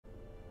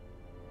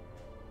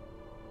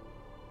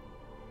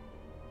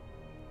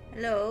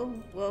Hello,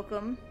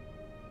 welcome.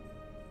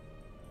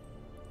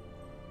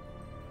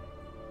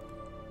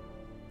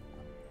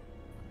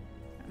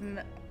 I'm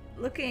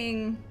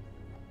looking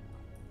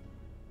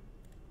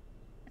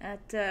at,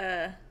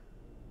 I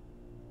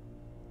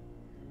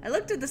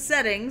looked at the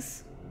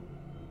settings.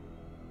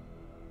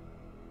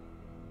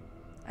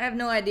 I have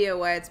no idea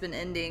why it's been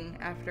ending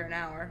after an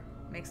hour.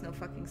 Makes no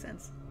fucking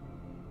sense.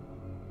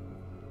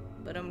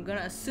 But I'm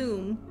gonna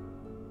assume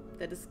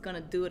that it's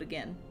gonna do it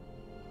again.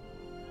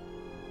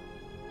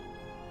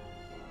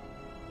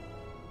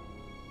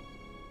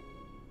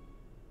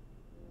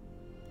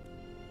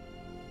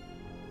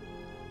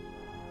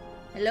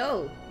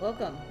 Hello,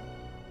 welcome.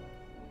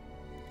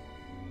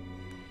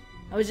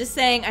 I was just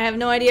saying I have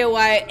no idea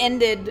why it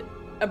ended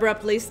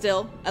abruptly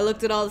still. I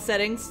looked at all the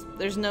settings.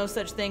 There's no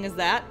such thing as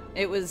that.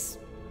 It was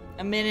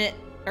a minute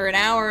or an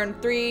hour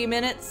and 3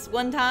 minutes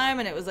one time,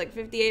 and it was like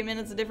 58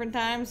 minutes a different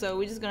time, so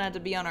we're just gonna have to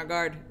be on our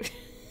guard.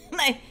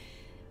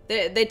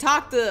 They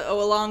talked a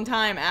long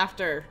time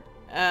after,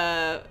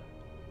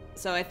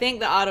 so I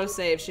think the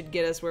autosave should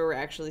get us where we're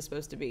actually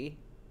supposed to be.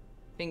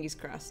 Fingers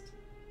crossed.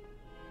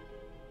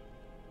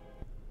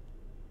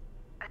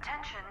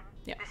 Attention,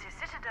 Yeah. This is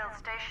Citadel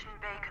Station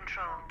Bay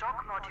Control,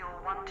 Dock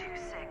Module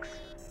 126.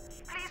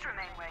 Please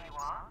remain where you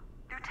are.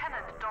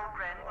 Lieutenant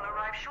Dahlgren will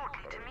arrive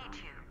shortly to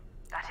meet you.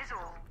 That is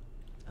all.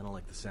 I don't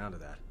like the sound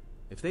of that.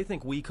 If they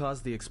think we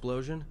caused the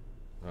explosion...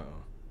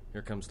 Uh-oh.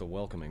 Here comes the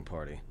welcoming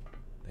party.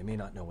 They may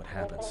not know what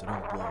happened, so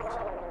don't blow it.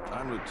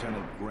 I'm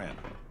Lieutenant Gren,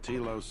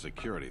 Telos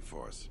Security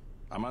Force.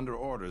 I'm under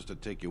orders to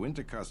take you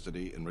into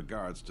custody in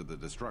regards to the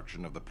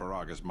destruction of the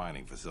Paragas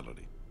mining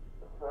facility.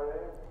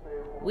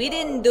 We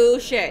didn't do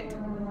shit.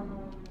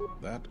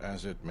 That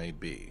as it may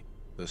be,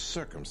 the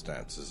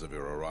circumstances of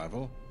your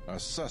arrival are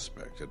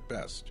suspect at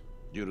best.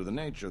 Due to the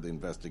nature of the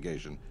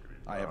investigation,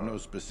 I have no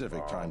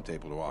specific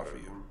timetable to offer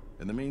you.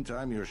 In the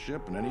meantime, your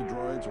ship and any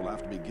droids will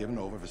have to be given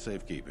over for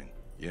safekeeping.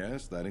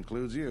 Yes, that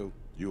includes you.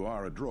 You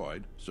are a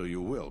droid, so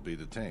you will be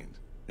detained.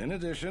 In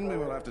addition, we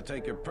will have to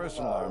take your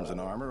personal arms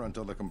and armor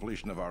until the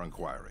completion of our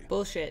inquiry.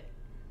 Bullshit.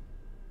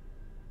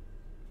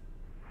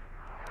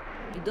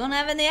 You don't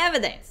have any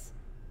evidence.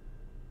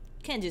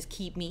 You can't just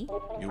keep me.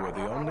 You are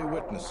the only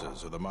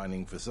witnesses of the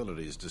mining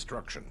facility's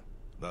destruction.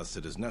 Thus,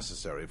 it is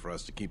necessary for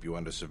us to keep you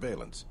under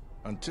surveillance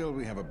until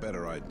we have a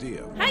better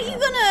idea. How you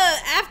gonna,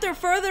 after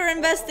further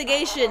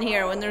investigation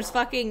here, when there's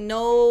fucking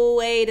no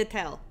way to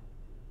tell?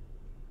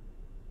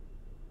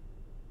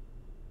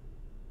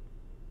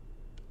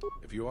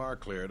 If you are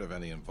cleared of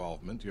any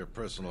involvement, your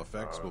personal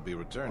effects will be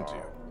returned to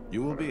you.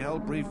 You will be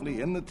held briefly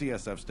in the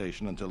TSF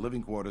station until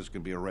living quarters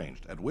can be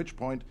arranged, at which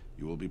point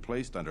you will be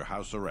placed under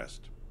house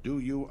arrest. Do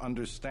you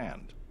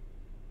understand?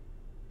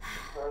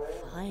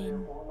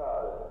 Fine.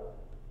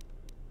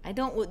 I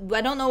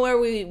don't know where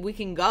we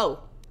can go.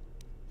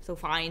 So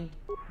fine.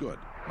 Good.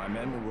 My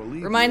men will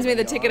relieve Reminds me you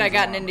of the any ticket I arms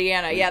got in and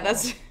Indiana. Yeah,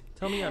 that's...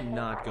 Tell me I'm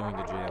not going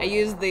to jail. I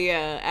used the,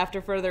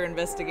 after further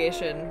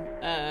investigation,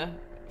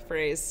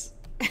 phrase.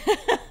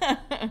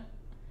 It's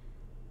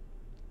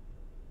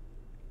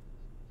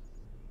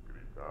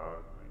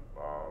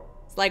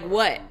like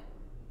what?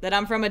 That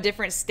I'm from a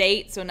different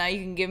state, so now you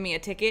can give me a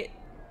ticket?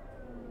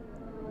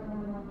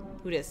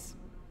 Who dis?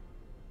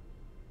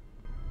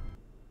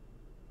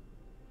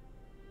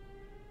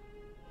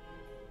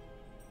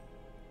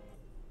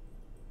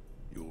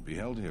 You will be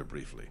held here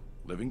briefly.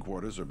 Living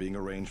quarters are being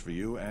arranged for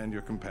you and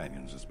your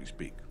companions as we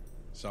speak.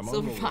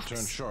 Someone will Silverfox.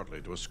 return shortly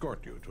to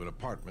escort you to an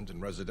apartment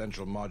in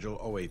residential module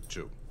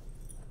 082.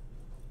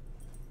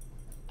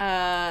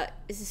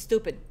 This is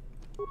stupid.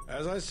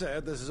 As I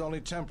said, this is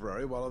only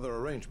temporary while other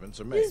arrangements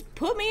are made. Just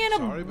put me in a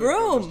Sorry, but you'll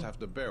room. just have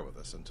to bear with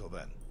us until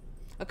then.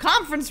 A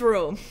conference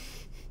room.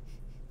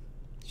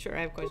 Sure,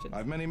 I have questions. I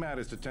have many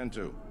matters to tend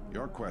to.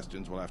 Your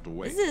questions will have to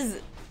wait. This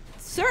is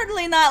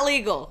certainly not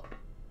legal.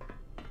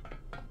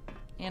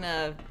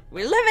 We're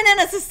living in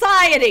a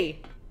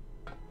society.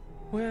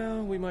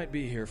 Well, we might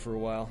be here for a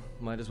while.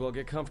 Might as well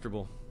get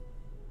comfortable.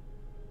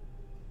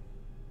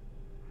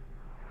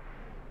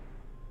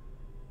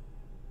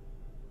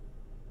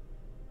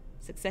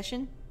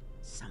 Succession?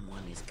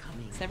 Someone is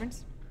coming.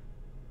 Severance?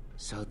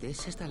 So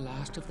this is the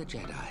last of the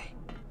Jedi.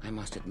 I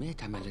must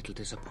admit, I'm a little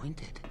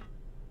disappointed.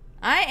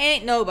 I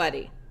ain't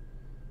nobody.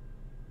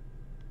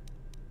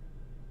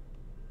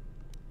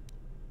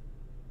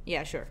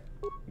 Yeah, sure.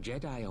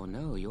 Jedi or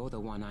no, you're the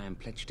one I am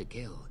pledged to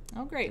kill.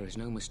 Oh, great. There is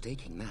no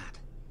mistaking that.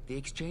 The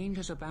exchange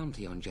has a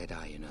bounty on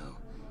Jedi, you know.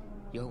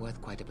 You're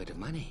worth quite a bit of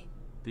money.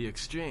 The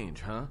exchange,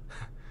 huh?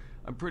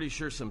 I'm pretty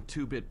sure some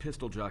two-bit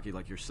pistol jockey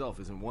like yourself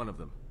isn't one of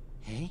them.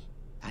 Hey?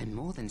 I'm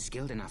more than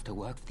skilled enough to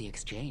work for the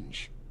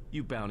exchange.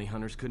 You bounty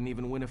hunters couldn't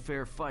even win a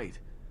fair fight.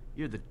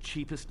 You're the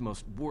cheapest,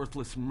 most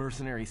worthless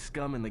mercenary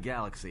scum in the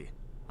galaxy.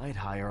 I'd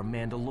hire a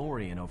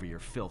Mandalorian over your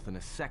filth in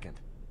a second.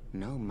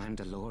 No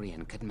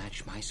Mandalorian could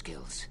match my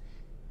skills.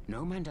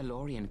 No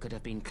Mandalorian could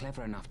have been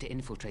clever enough to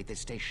infiltrate this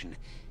station,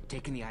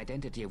 taken the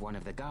identity of one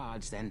of the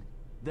guards, then...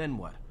 Then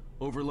what?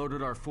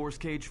 Overloaded our force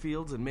cage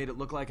fields and made it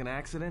look like an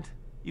accident?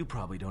 You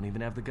probably don't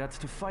even have the guts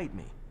to fight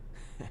me.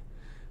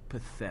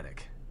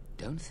 Pathetic.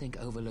 Don't think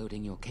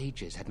overloading your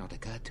cages had not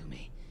occurred to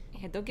me.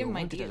 Yeah, don't give You're him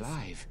wanted ideas.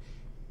 alive,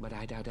 but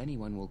I doubt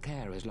anyone will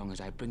care as long as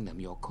I bring them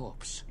your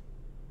corpse.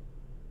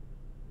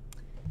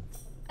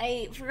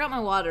 I forgot my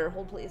water.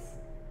 Hold please.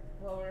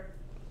 While we're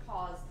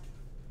paused.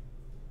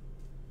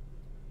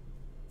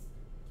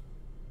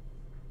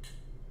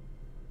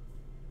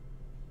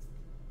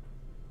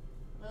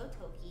 Hello,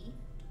 Toki.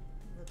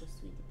 Little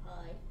sweetie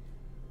pie.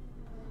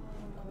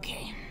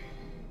 Okay.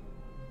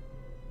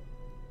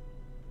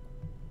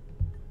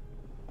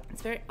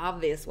 It's very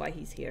obvious why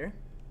he's here.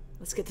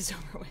 Let's get this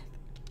over with.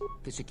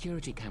 The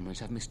security cameras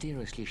have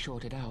mysteriously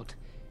shorted out.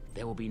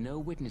 There will be no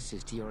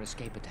witnesses to your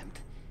escape attempt,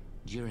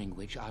 during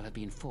which I'll have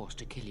been forced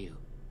to kill you.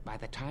 By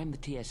the time the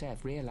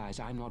TSF realize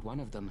I'm not one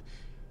of them,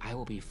 I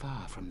will be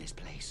far from this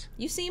place.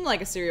 You seem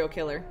like a serial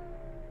killer.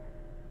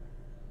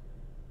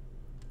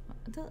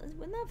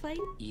 Wouldn't that fight?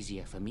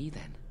 Easier for me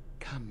then.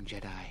 Come,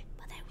 Jedi.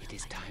 It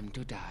is time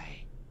to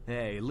die.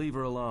 Hey, leave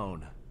her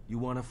alone. You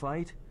want to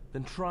fight?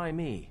 Then try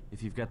me,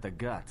 if you've got the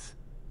guts.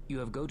 You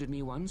have goaded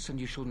me once, and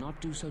you shall not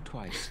do so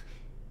twice.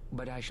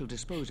 But I shall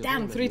dispose of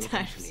Damn, all of 3 you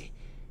times. eventually.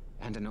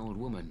 And an old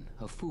woman,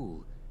 a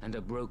fool, and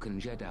a broken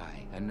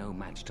Jedi are no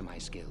match to my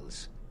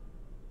skills.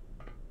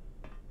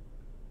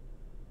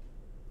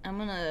 I'm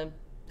gonna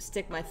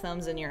stick my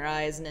thumbs in your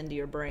eyes and into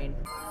your brain.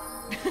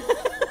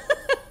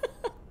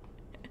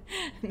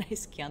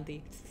 Nice,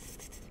 Chianti.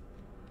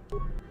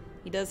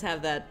 He does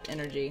have that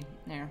energy.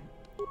 There.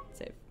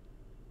 Save.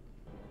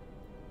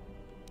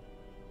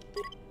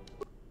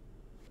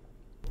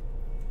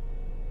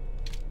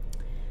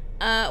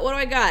 What do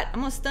I got? I'm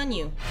gonna stun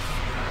you,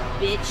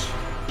 bitch.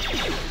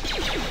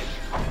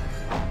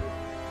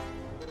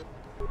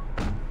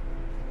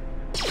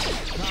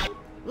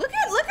 Look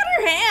at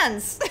her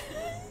hands.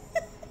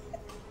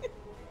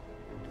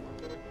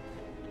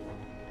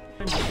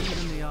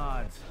 Even the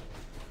odds.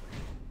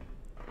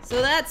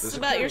 So that's The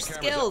about your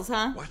security cameras skills,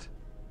 huh? What?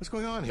 What's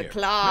going on here?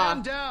 Claw.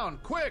 Man down!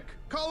 Quick!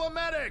 Call a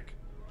medic!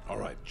 All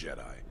right,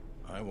 Jedi.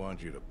 I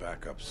want you to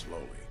back up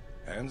slowly.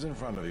 Hands in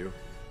front of you.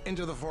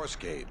 Into the force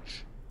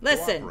cage.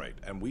 Listen. Cooperate,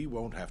 and we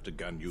won't have to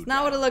gun you It's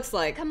not what it down. looks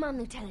like. Come on,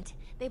 Lieutenant.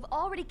 They've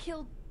already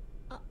killed...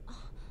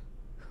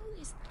 who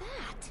is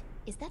that?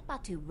 Is that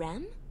Batu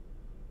Rem?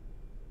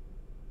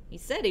 He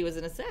said he was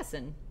an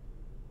assassin.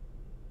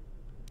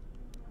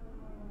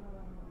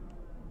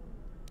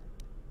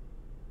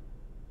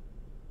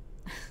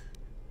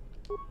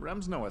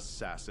 Rem's no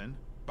assassin.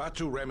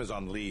 Batu Rem is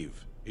on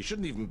leave. He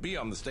shouldn't even be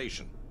on the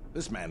station.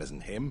 This man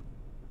isn't him.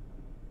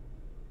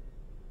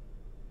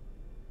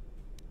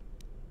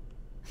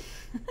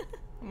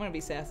 I'm gonna be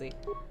sassy.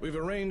 We've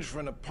arranged for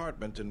an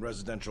apartment in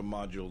residential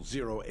module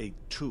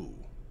 082.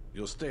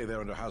 You'll stay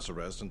there under house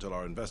arrest until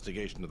our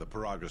investigation of the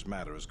Paragus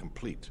matter is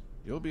complete.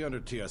 You'll be under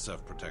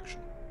TSF protection.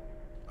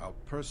 I'll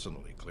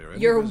personally clear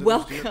any You're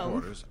visitors to your welcome.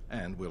 quarters,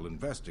 and we'll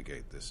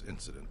investigate this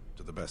incident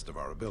to the best of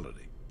our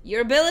ability.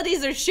 Your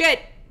abilities are shit.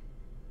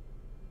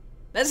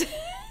 That's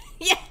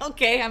yeah,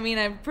 okay. I mean,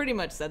 I pretty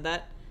much said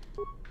that.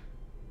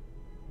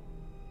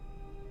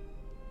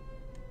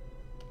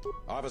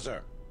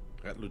 Officer,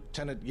 get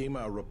Lieutenant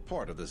Yima a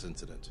report of this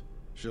incident.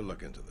 She'll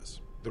look into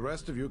this. The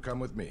rest of you come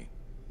with me.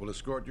 We'll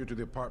escort you to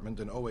the apartment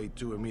in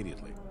 082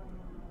 immediately.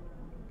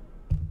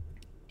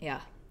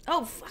 Yeah.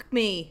 Oh, fuck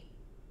me.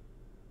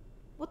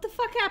 What the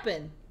fuck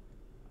happened?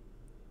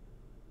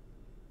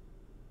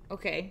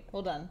 Okay,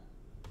 hold on.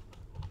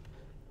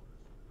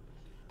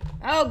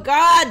 Oh,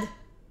 God!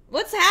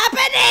 What's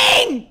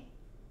happening?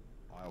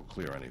 I'll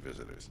clear any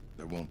visitors.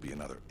 There won't be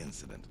another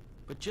incident.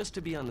 But just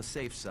to be on the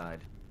safe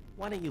side,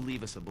 why don't you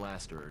leave us a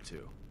blaster or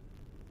two?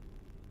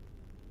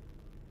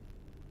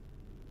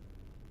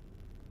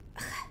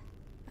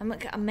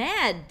 I'm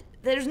mad.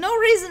 There's no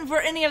reason for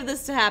any of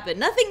this to happen.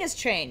 Nothing has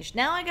changed.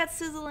 Now I got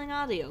sizzling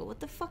audio. What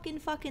the fucking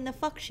the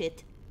fuck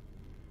shit?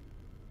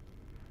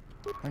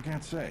 I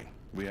can't say.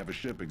 We have a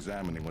ship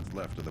examining what's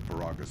left of the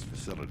Paragus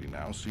facility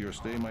now, so your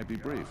stay might be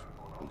brief.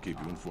 We'll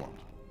keep you informed.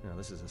 Now,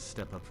 this is a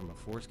step up from a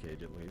force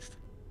cage, at least.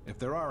 If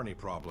there are any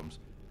problems,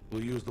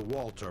 we'll use the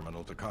wall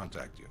terminal to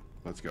contact you.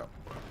 Let's go.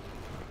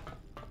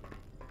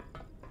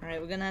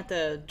 Alright, we're gonna have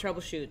to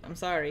troubleshoot. I'm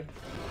sorry.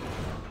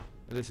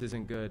 This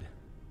isn't good.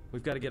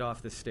 We've got to get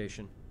off this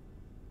station.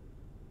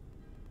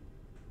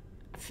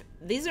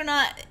 These are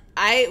not...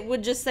 I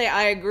would just say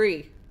I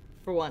agree.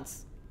 For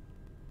once.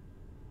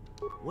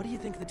 What do you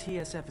think the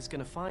TSF is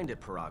going to find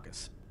at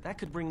Paragus? That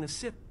could bring the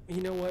SIP...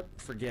 You know what?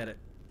 Forget it.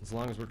 As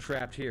long as we're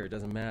trapped here, it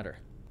doesn't matter.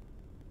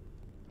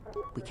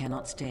 We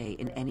cannot stay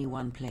in any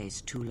one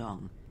place too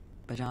long,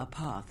 but our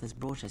path has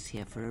brought us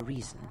here for a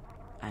reason.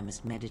 I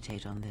must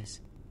meditate on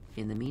this.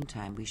 In the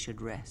meantime, we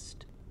should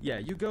rest. Yeah,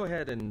 you go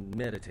ahead and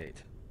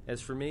meditate. As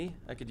for me,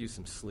 I could use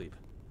some sleep.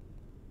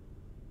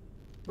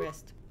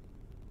 Rest.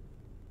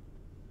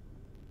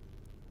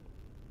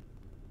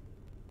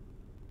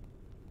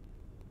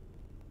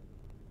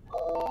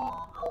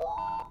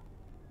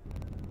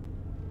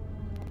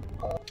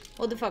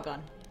 Hold the fuck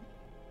on.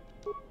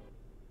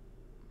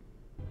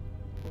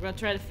 We're gonna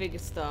try to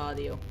fix the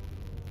audio.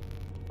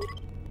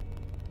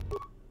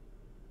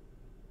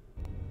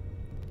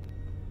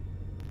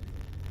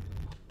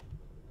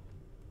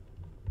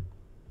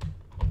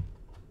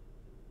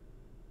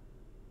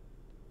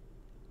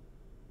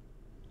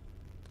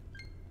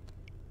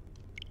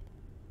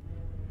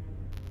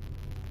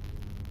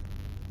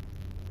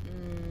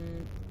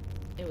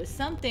 It was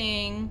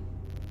something.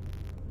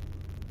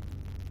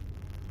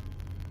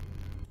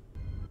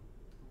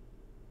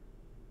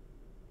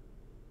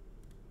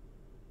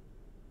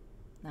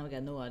 Now we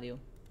got no audio.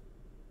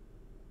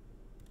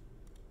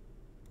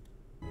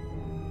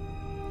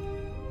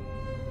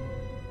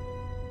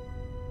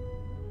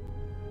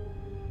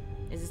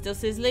 Is it still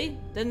sizzly?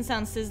 Doesn't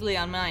sound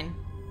sizzly on mine.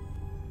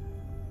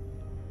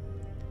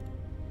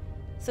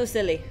 So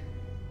silly.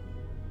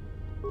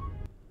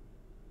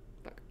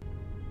 Fuck.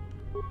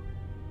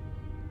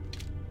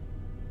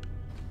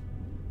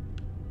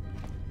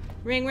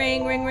 Ring,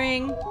 ring, ring,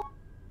 ring.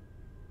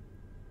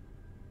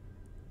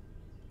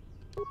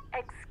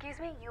 Excuse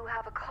me, you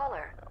have a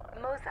caller.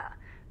 Moza,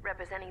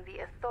 representing the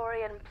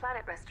Ithorian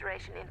planet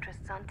restoration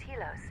interests on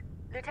Telos.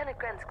 Lieutenant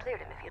Gren's cleared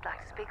him if you'd like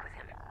to speak with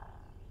him.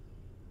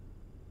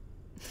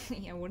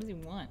 Yeah, what does he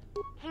want?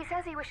 He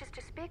says he wishes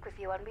to speak with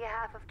you on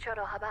behalf of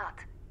Chodo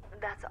Habat.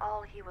 That's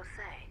all he will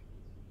say.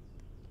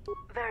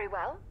 Very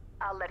well.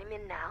 I'll let him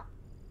in now.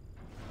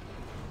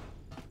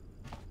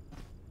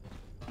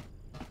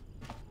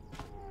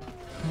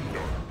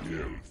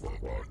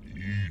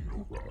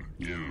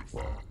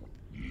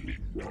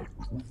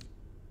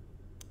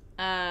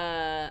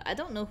 I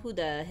don't know who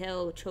the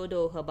hell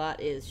Chodo Habat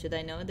is. Should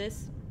I know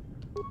this?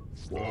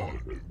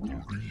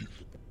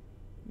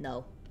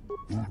 No.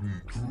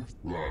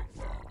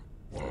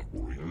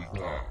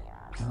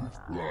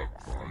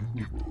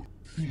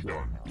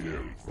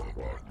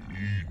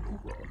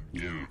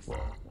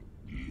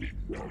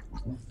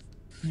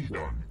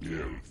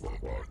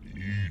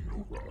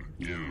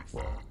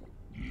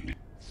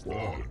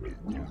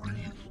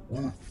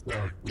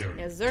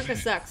 Yeah, Zerka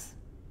sucks.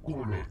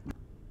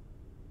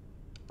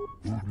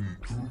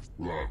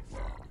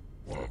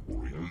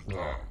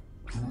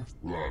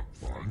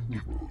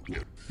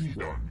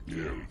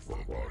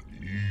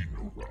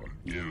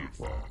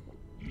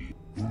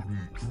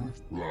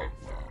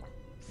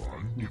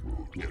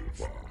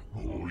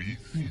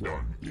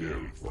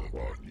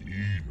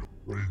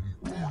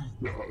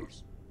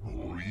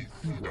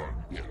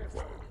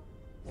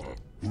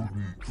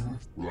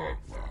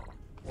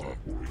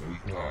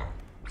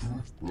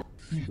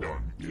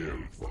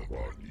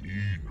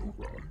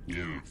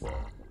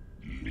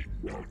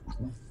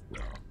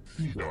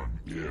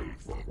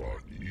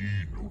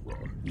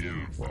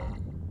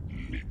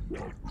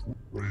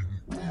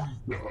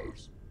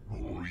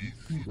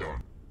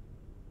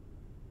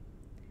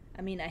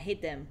 I mean, I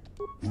hate them.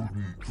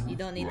 You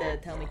don't need to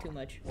tell me too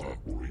much.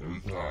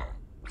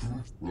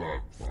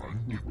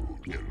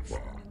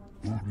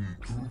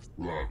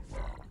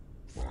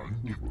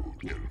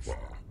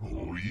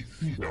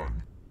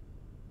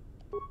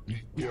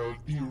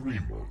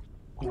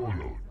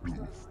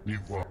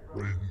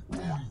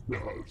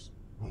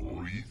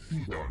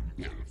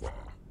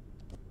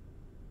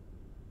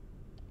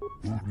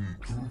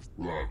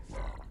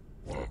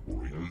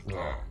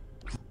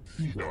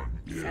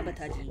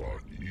 Sabotage.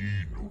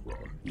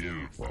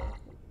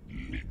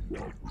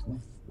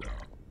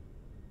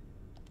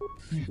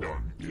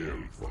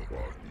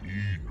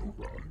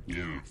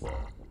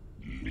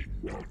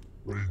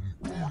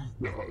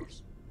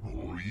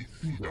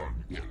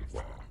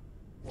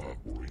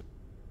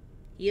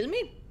 Heal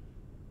me?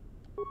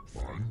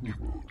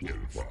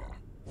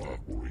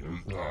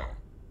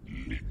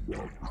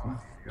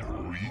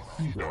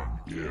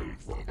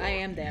 I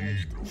am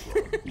damaged.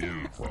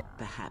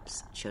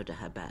 Perhaps Chodo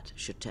Habat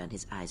should turn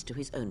his eyes to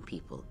his own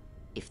people,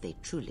 if they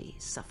truly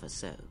suffer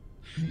so.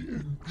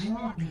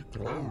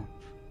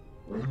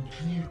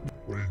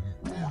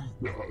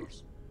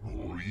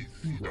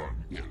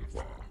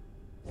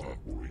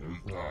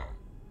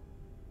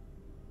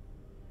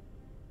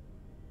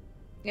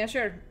 Yeah,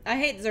 sure. I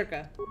hate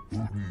Zerka.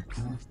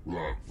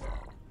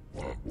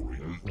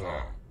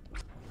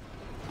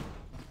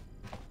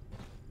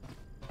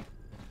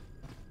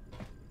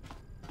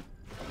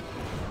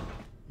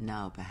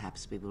 Now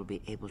perhaps we will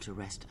be able to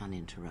rest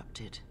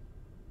uninterrupted.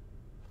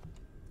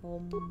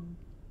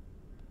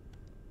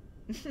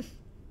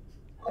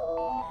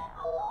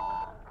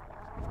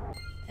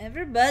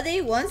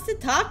 Everybody wants to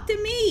talk to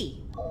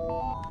me.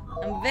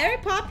 I'm very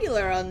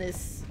popular on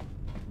this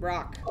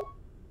rock.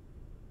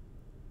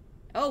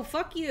 Oh,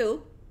 fuck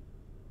you.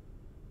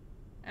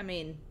 I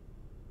mean...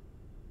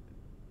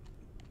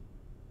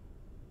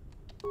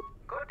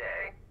 Good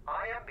day.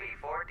 I am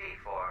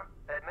B4D4,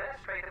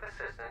 Administrative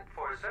Assistant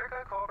for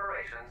Zerka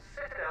Corporation's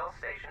Citadel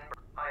Station.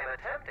 I am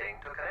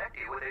attempting to connect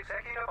you with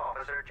Executive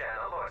Officer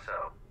Jana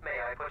Lorso. May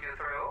I put you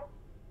through?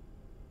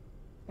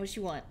 What does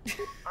she want?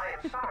 I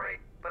am sorry,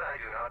 but I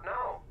do not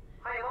know.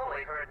 I am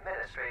only her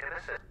Administrative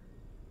Assistant.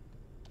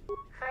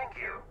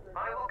 Thank you.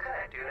 I will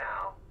connect you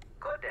now.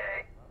 Good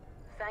day.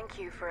 Thank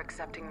you for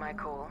accepting my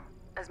call.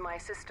 As my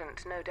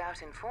assistant no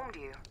doubt informed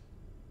you,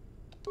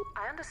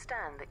 I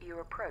understand that you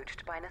were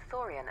approached by an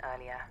Ithorian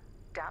earlier.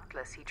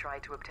 Doubtless he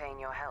tried to obtain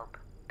your help,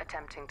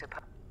 attempting to...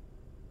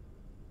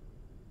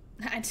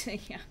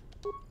 Yeah.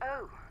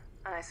 Oh,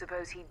 and I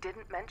suppose he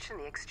didn't mention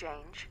the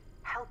exchange,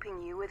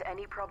 helping you with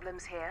any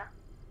problems here?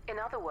 In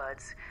other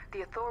words, the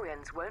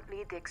Ithorians won't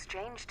lead the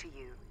exchange to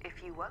you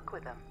if you work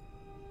with them.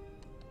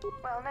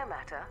 Well, no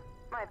matter.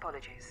 My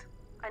apologies.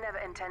 I never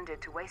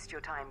intended to waste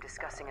your time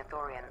discussing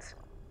Ithorians.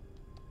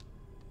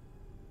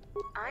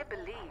 I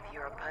believe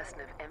you're a person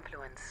of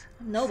influence.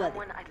 Nobody.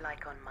 Someone I'd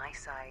like on my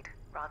side,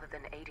 rather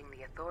than aiding the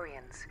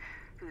Ithorians,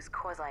 whose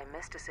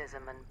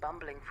quasi-mysticism and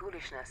bumbling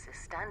foolishness is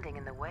standing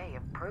in the way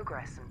of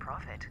progress and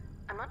profit.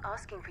 I'm not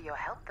asking for your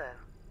help, though.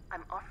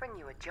 I'm offering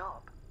you a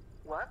job.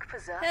 Work for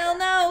Zerka Hell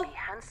no! and be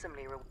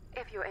handsomely rewarded.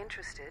 If you're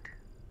interested,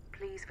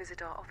 please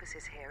visit our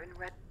offices here in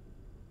Red.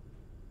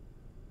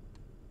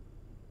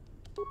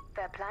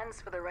 Their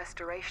plans for the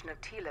restoration of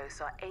Telos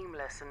are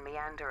aimless and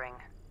meandering.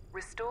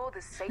 Restore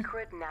the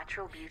sacred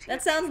natural beauty That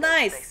of sounds Telos,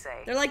 nice. they say.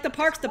 They're like the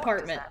parks What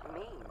department. does that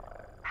mean?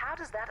 How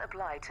does that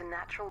apply to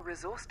natural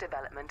resource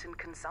development and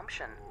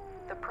consumption?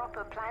 The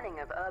proper planning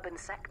of urban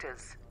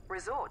sectors,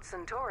 resorts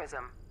and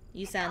tourism?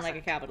 You sound like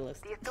a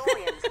capitalist. The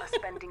Ithorians are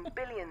spending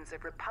billions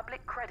of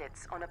Republic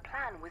credits on a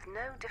plan with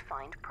no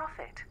defined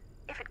profit.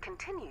 If it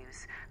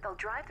continues, they'll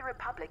drive the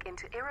Republic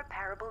into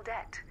irreparable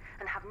debt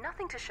and have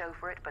nothing to show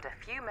for it but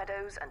a few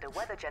meadows and a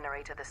weather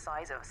generator the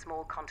size of a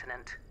small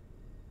continent.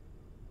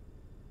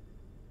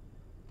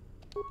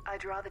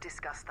 I'd rather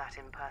discuss that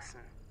in person.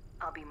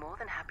 I'll be more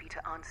than happy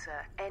to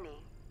answer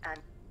any and...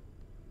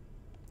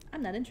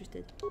 I'm not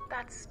interested.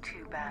 That's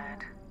too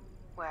bad.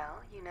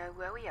 Well, you know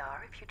where we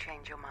are if you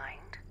change your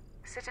mind.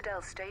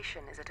 Citadel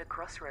Station is at a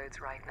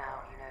crossroads right now,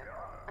 you know.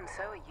 And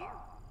so are you.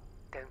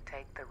 Don't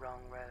take the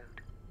wrong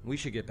road. We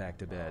should get back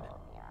to bed.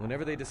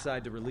 Whenever they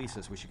decide to release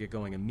us, we should get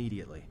going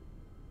immediately.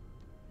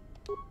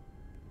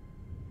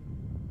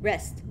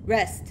 Rest,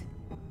 rest.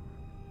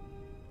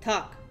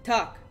 Talk,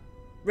 talk.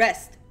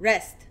 Rest,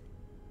 rest.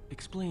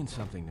 Explain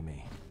something to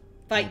me.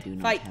 Fight, I do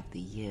not fight. have the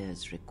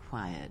years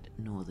required,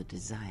 nor the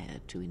desire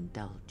to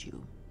indulge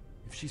you.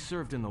 If she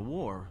served in the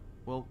war,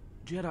 well,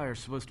 Jedi are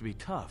supposed to be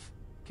tough,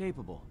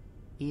 capable.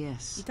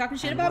 Yes. You talking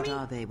shit and about what me?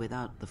 are they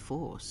without the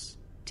Force?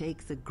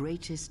 Take the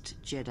greatest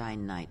Jedi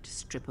Knight,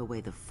 strip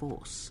away the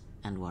Force,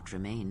 and what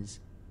remains?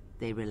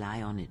 They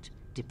rely on it,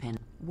 depend.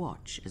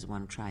 Watch as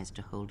one tries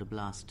to hold a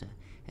blaster,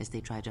 as they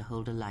try to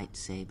hold a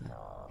lightsaber,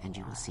 and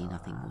you will see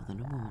nothing more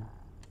than a woman,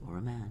 or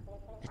a man,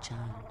 a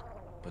child.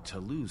 But to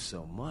lose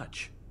so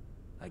much,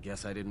 I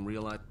guess I didn't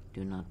realize...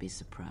 Do not be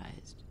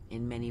surprised.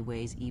 In many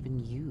ways, even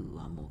you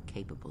are more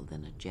capable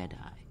than a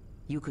Jedi.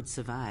 You could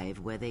survive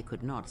where they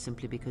could not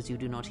simply because you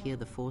do not hear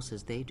the Force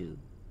as they do.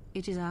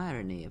 It is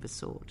irony of a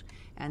sort,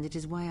 and it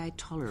is why I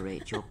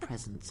tolerate your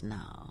presence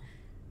now.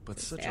 But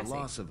such Sassy. a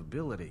loss of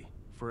ability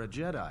for a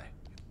Jedi.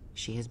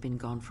 She has been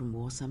gone from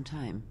war some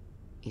time.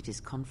 It is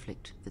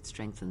conflict that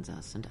strengthens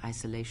us, and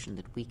isolation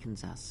that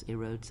weakens us,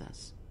 erodes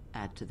us.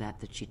 Add to that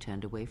she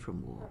turned away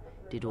from war,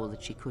 did all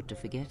that she could to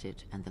forget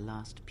it, and the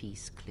last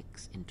piece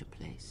clicks into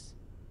place.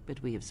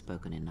 But we have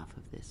spoken enough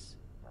of this,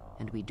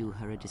 and we do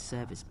her a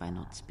disservice by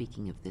not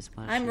speaking of this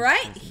while I'm she is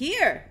right present.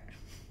 here.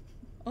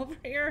 Over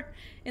here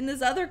in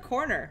this other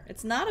corner.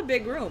 It's not a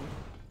big room.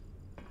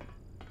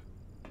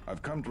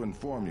 I've come to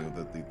inform you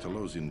that the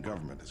Telosian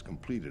government has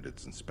completed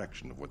its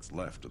inspection of what's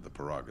left of the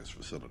Paragus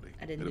facility.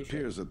 I didn't It do shit.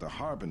 appears that the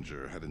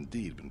Harbinger had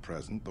indeed been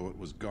present, though it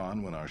was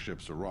gone when our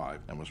ships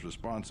arrived and was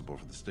responsible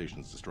for the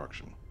station's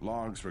destruction.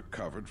 Logs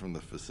recovered from the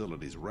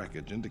facility's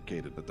wreckage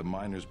indicated that the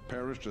miners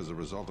perished as a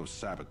result of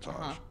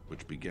sabotage,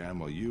 which began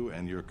while you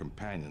and your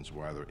companions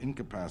were either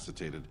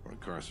incapacitated or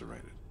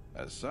incarcerated.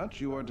 As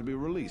such, you are to be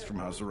released from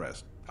house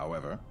arrest.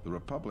 However, the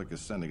Republic is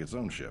sending its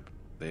own ship.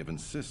 They have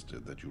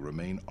insisted that you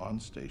remain on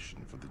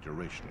station for the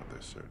duration of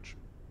their search.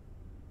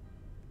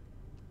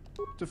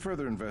 To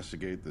further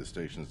investigate the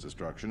station's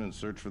destruction and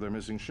search for their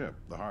missing ship,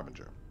 the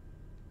Harbinger.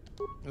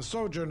 The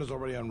sojourn is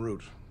already en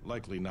route,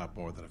 likely not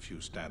more than a few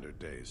standard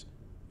days.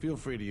 Feel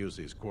free to use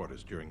these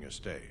quarters during your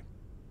stay.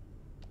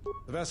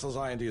 The vessel's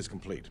IND is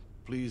complete.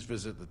 Please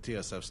visit the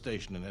TSF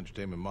station and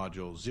entertainment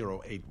module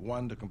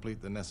 081 to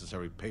complete the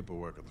necessary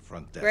paperwork at the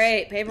front desk.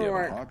 Great, The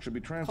paperwork. Ebon Hawk should be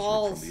transferred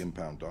Calls. from the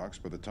impound docks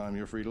by the time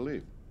you're free to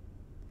leave.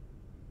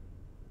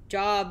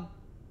 Job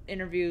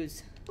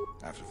interviews.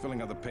 After filling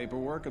out the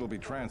paperwork, it'll be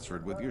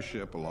transferred with your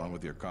ship along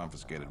with your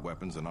confiscated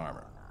weapons and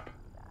armor.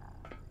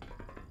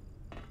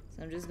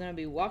 So I'm just gonna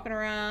be walking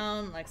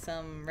around like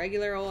some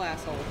regular old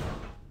asshole.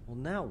 Well,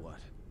 now what?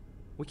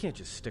 We can't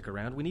just stick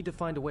around. We need to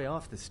find a way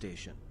off this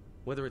station.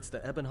 Whether it's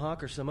the Ebon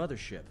Hawk or some other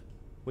ship.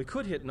 We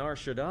could hit Nar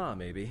Shaddaa,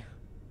 maybe.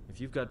 If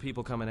you've got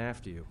people coming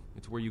after you,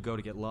 it's where you go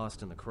to get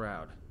lost in the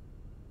crowd.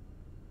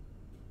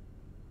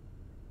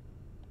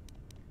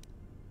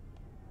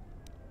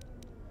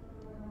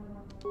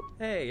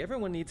 Hey,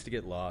 everyone needs to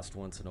get lost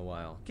once in a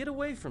while. Get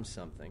away from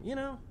something, you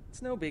know?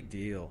 It's no big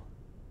deal.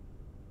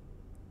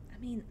 I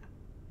mean,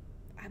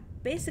 I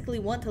basically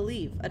want to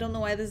leave. I don't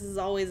know why this is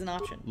always an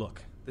option.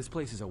 Look, this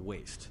place is a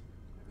waste.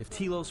 If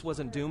Telos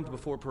wasn't doomed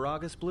before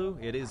Paragus blew,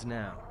 it is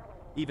now.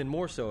 Even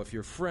more so if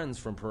your friends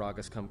from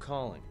Paragus come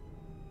calling.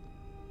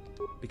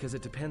 Because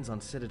it depends on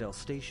Citadel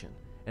Station,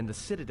 and the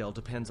Citadel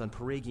depends on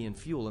Paragian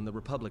fuel and the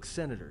Republic's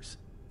senators.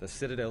 The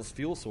Citadel's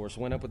fuel source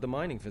went up with the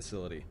mining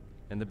facility.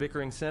 And the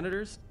bickering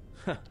senators?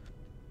 Huh.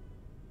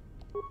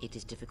 It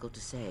is difficult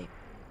to say.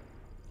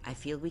 I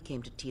feel we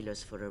came to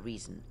Telos for a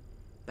reason.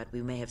 but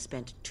we may have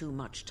spent too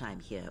much time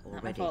here Not my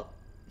already. fault.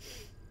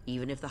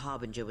 Even if the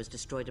Harbinger was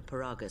destroyed at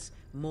Paragus,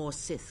 more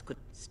Sith could...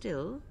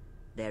 Still,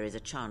 there is a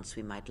chance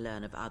we might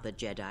learn of other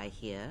Jedi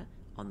here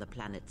on the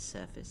planet's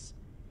surface.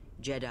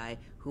 Jedi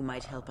who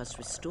might help us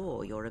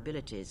restore your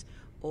abilities,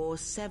 or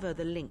sever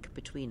the link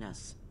between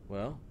us.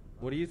 Well,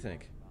 what do you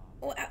think?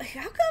 Well,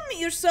 how come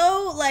you're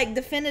so, like,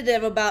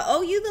 definitive about,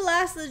 oh, you the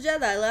last of the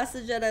Jedi, last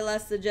of the Jedi,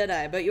 last of the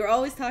Jedi, but you're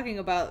always talking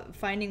about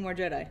finding more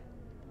Jedi?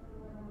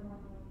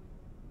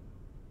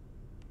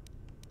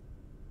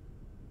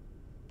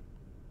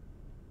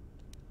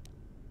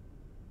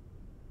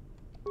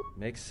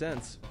 Makes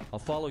sense. I'll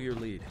follow your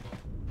lead.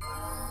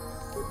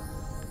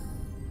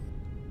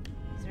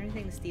 Is there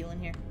anything to steal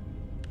in here?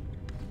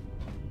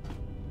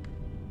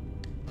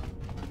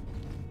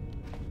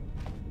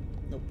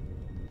 Nope.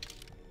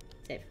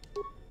 Save.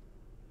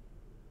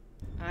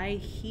 I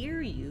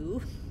hear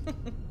you.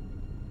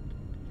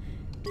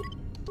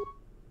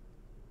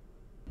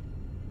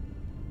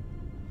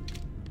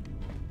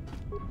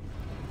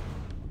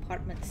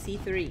 Apartment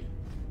C3.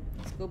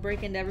 Let's go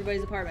break into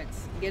everybody's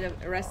apartments and get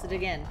arrested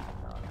again.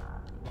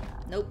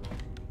 Nope.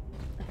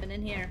 Nothing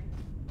in here.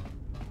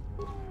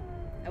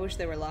 I wish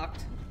they were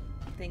locked.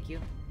 Thank you.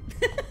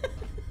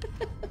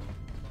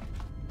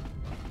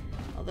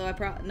 Although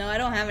no, I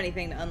don't have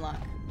anything to unlock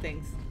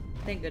things.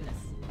 Thank goodness.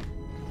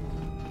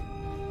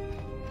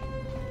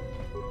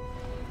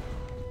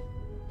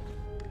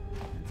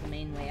 That's the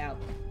main way out.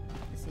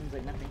 It seems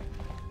like nothing.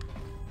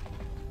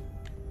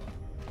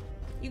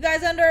 You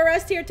guys under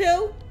arrest here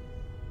too?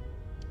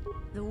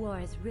 The war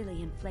has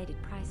really inflated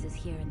prices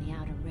here in the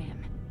Outer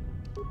Rim.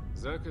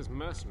 Zerka's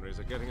mercenaries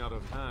are getting out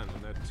of hand,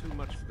 and they're too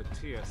much for the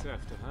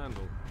TSF to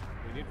handle.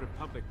 We need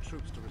Republic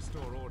troops to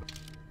restore order.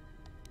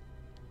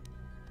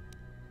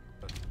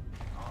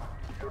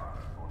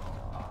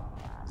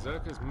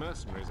 Zerka's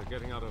mercenaries are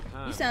getting out of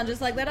hand. You sound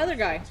just like that other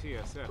guy.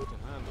 TSF to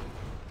handle.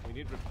 We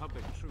need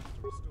Republic troops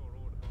to restore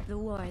order. The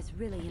war has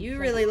really inflated You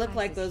really look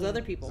like prices those here.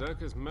 other people.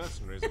 Zerka's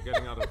mercenaries are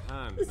getting out of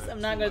hand. and they're I'm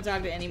not too gonna much talk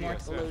for to the any more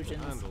TSF to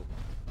collusions. handle.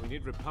 We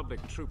need Republic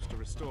troops to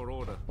restore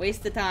order.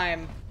 Waste of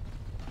time.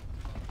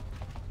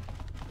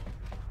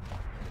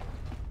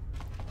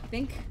 I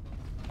think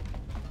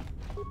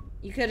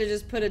you could have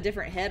just put a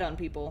different head on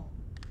people.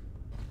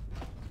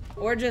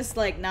 Or just,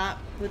 like, not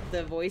put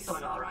the voice.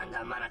 What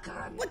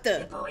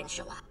the? What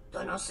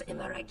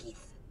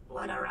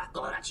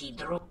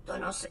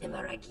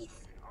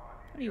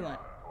do you want?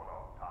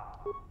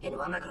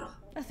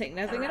 Nothing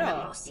at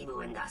all.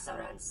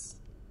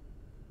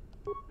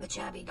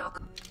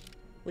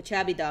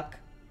 Wachabi Doc.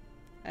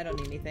 I don't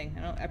need anything.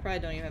 I probably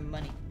don't even have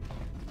money.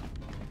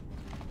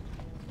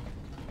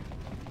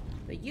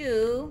 But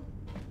you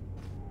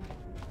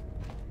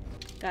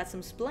got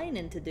some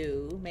splaining to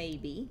do,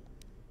 maybe.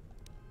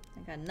 I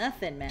got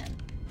nothing, man.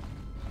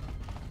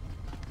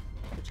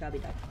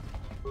 Wachabi Doc.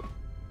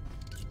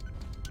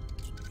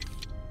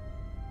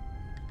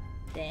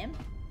 Damn.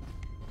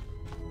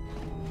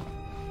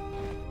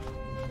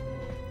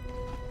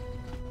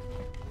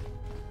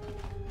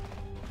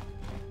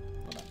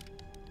 Hold on.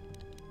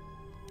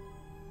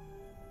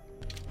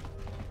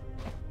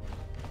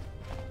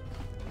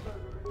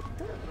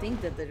 I don't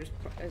think that there's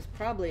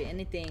probably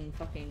anything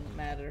fucking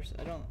matters.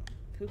 I don't.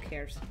 Who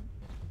cares?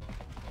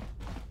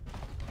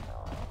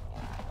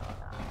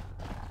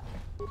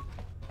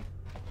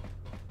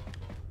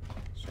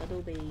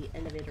 Shadow Bay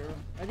elevator.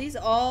 Are these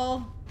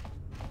all?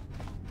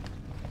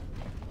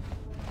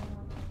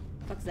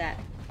 Fuck's that?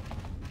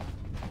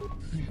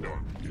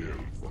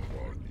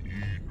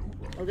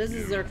 Oh, this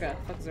is Zerka.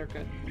 Fuck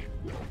Zerka.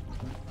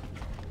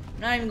 I'm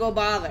not even gonna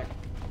bother.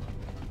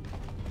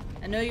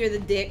 I know you're the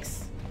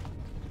dicks.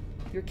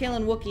 You're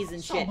killing Wookiees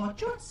and shit.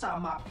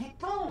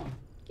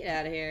 Get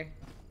out of here.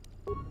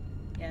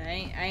 Yeah,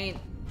 I ain't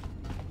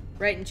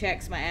writing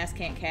checks my ass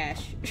can't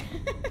cash.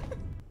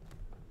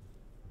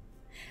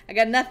 I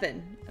got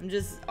nothing. I'm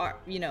just,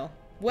 you know,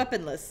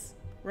 weaponless.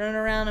 Running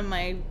around in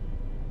my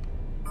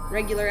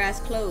regular ass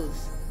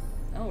clothes.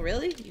 Oh,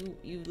 really?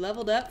 You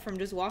leveled up from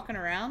just walking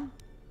around?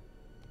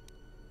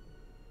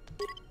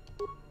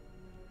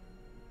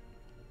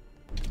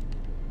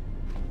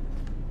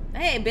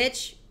 Hey,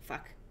 bitch.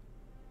 Fuck.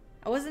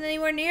 I wasn't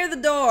anywhere near the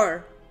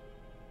door.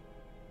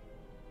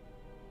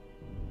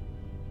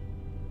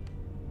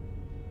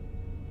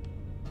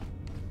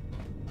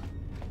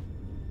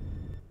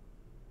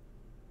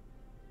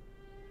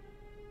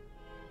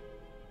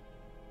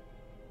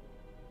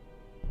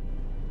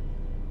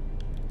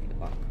 Okay,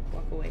 walk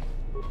away.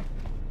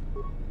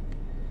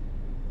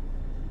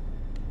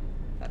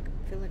 Fuck.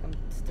 I feel like I'm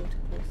still too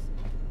close.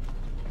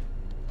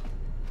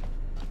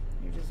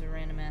 You're just a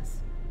random ass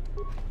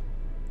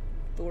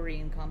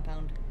Thorian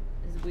compound.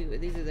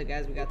 These are the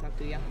guys we gotta talk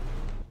to, yeah.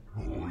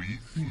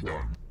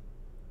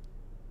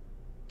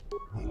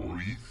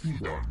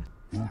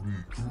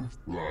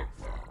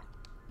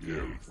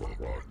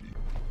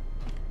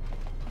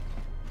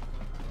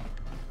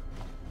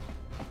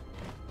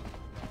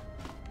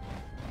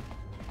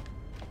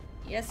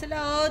 Yes,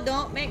 hello.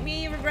 Don't make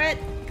me regret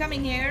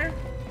coming here.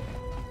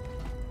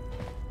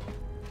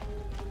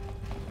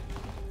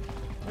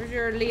 Who's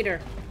your leader?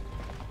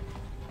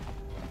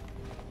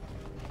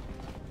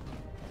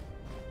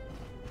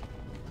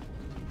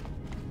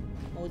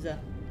 Moza.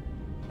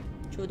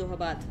 Chodo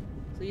Habat.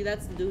 So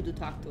that's the dude who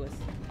talked to us.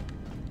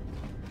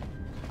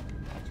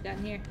 What you got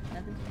in here?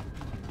 Nothing?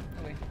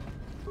 Okay.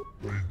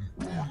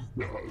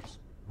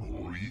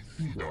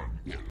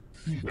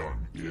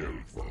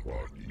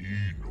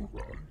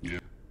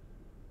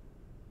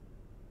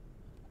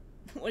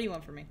 What do you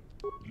want from me?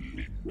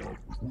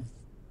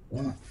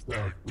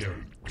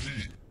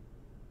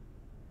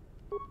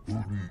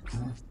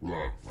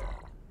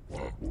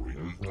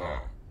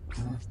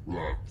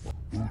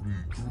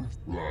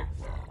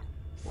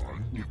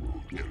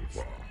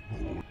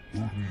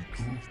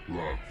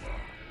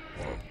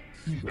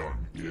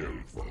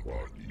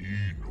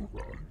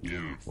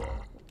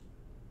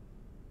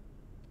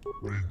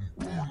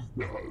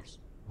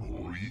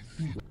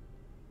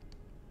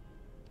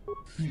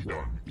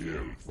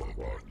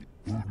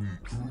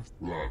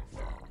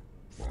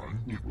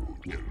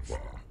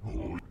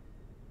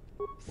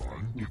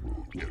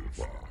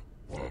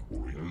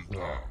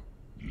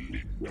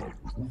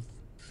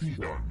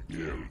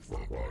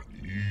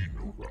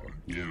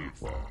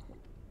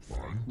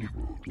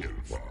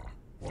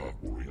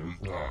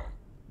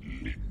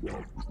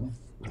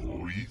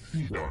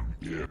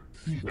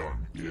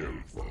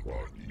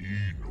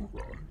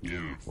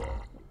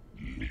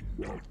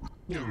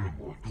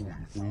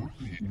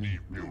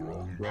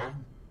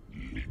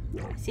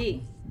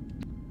 See.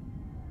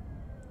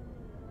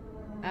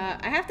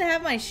 I have to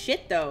have my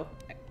shit though.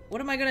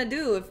 What am I gonna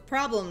do if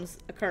problems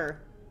occur?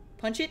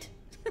 Punch it?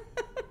 I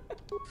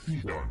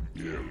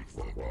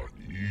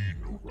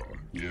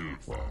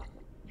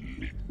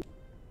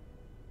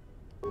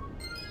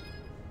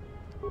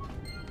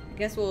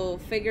guess we'll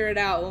figure it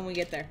out when we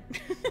get there.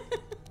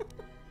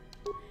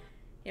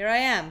 Here I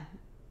am,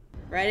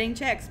 writing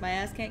checks my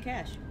ass can't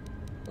cash.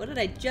 What did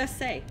I just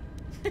say?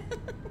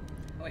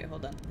 Oh wait,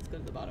 hold on. Let's go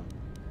to the bottom.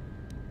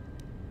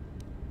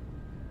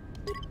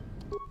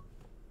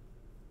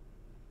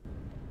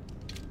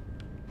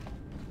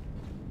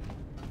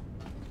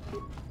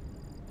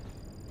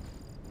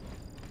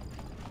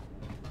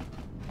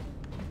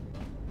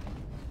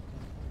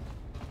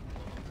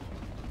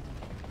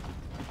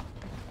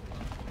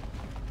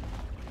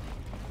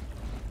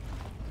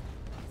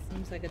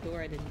 Seems like a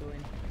door I didn't go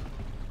in.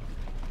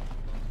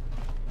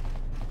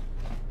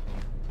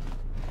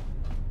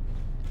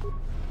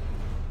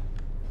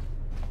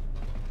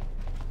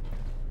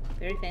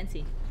 Very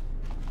fancy.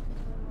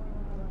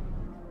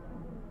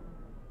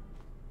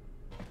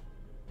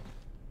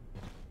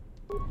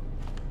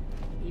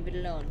 Leave it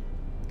alone.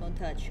 Don't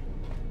touch.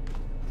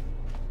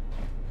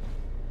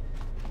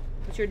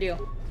 What's your deal?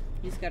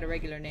 You just got a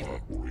regular name.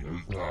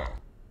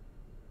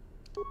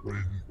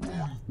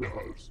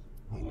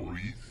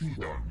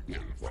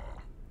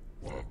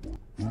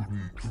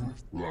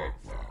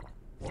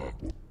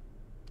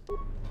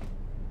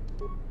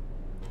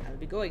 I'll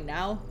be going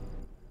now.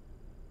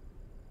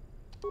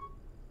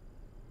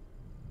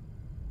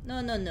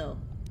 No.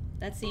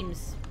 That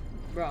seems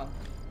wrong.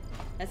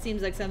 That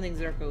seems like something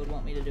Zerka would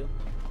want me to do.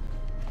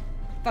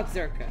 Fuck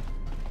Zerka.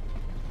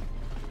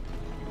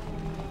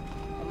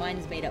 My mind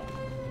is made up.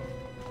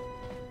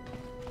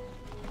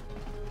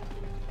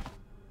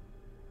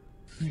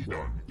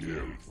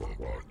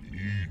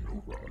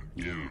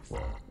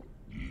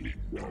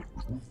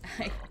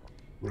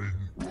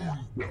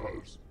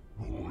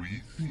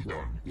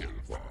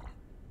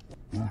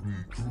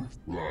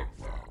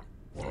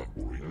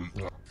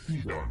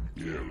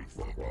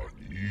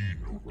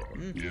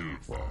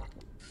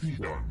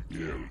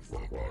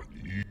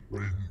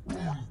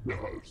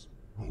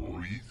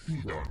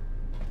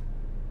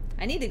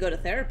 I need to go to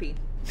therapy.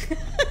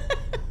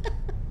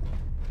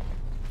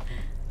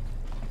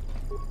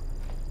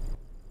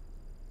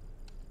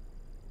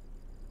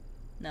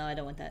 No, I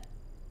don't want that.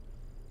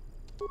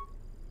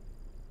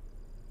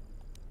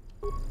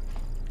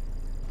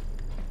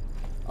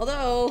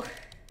 Although...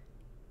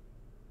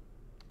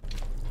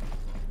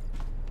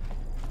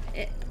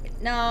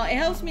 No, it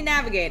helps me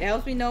navigate. It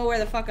helps me know where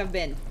the fuck I've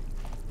been.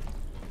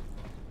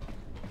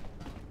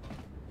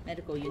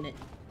 Medical unit.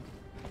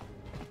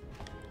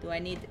 Do I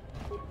need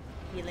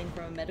healing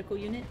from a medical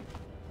unit?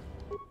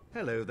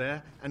 Hello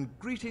there, and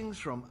greetings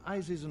from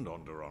Isis and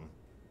Onderon.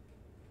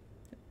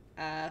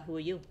 Who are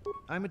you?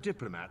 I'm a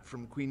diplomat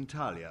from Queen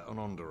Talia on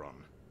Onderon.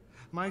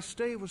 My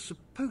stay was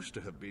supposed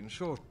to have been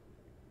short.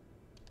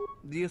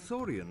 The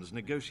Ithorians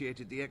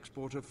negotiated the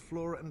export of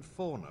flora and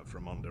fauna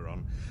from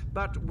Onderon,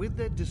 but with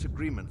their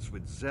disagreements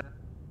with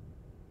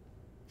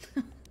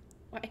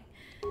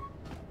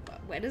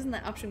Why doesn't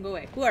that option go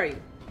away? Who are you?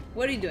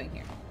 What are you doing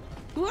here?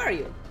 Who are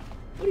you?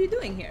 What are you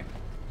doing here?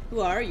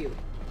 Who are you?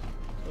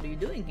 What are you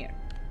doing here?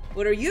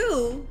 What are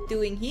you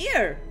doing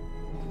here?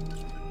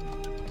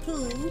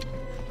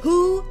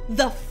 Who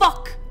the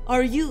fuck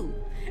are you?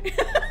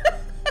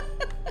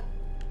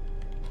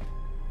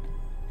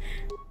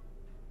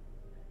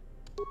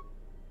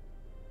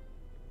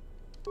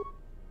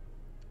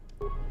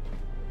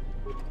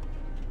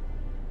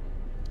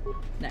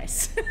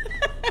 Nice.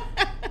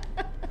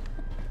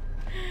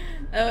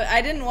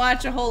 I didn't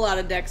watch a whole lot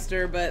of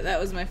Dexter, but that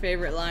was my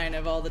favorite line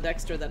of all the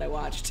Dexter that I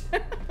watched. I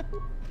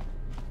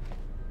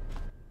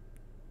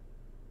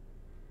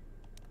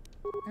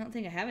don't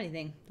think I have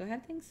anything. Do I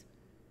have things?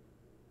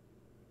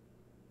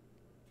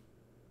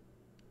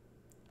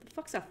 What the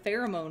fuck's a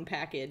pheromone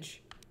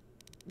package?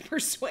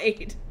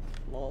 Persuade.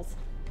 Lols.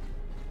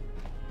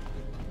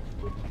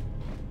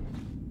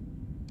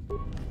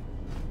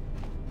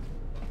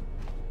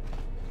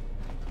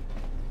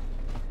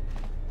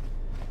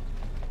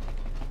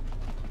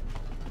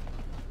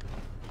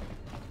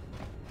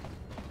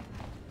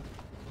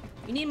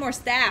 You need more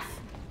staff.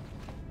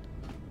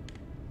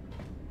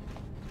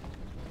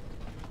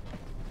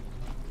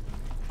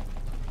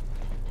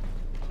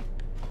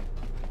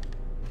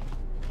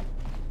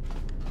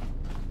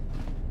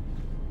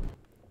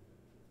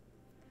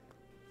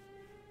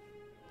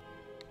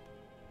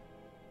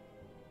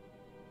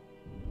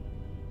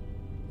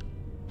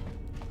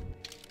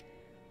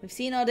 We've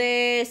seen all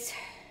this.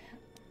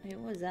 Wait,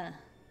 what was that?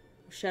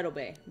 Shadow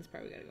Bay. That's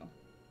probably gotta go.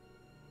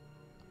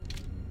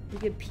 We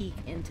could peek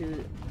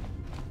into...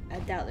 I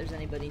doubt there's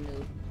anybody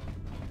new.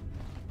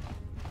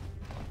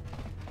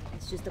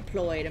 It's just a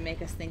ploy to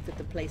make us think that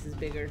the place is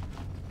bigger.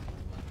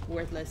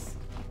 Worthless.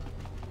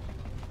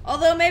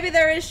 Although maybe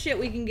there is shit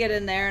we can get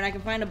in there and I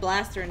can find a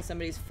blaster in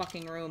somebody's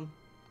fucking room.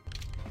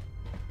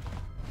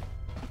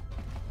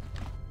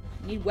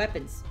 Need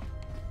weapons.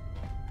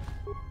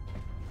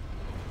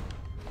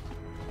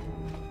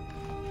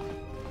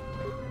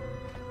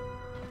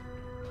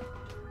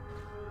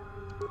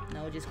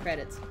 No, just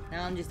credits.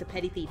 Now I'm just a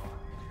petty thief.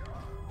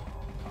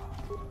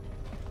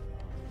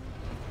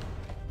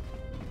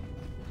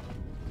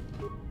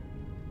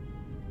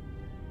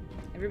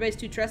 Everybody's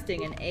too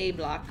trusting in A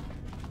block.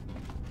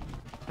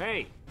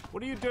 Hey,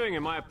 what are you doing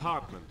in my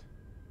apartment?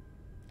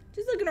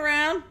 Just looking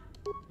around.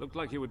 Looked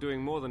like you were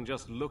doing more than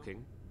just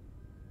looking.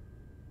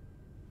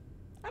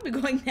 I'll be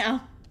going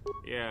now.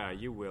 Yeah,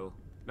 you will.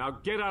 Now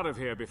get out of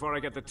here before I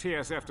get the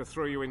TSF to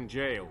throw you in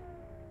jail.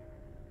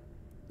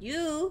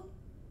 You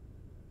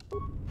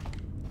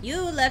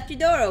left your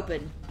door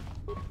open.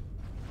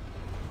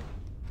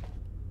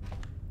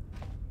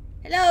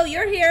 Hello,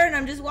 you're here, and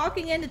I'm just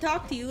walking in to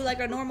talk to you like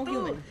a normal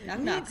human. Knock,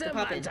 knock, to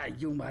pop in.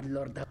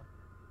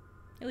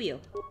 Who are you?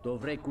 Oh.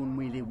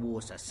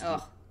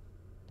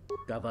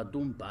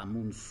 Kavadumpa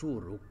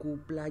munsuru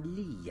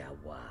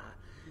kuplaliyawa.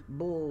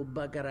 Bo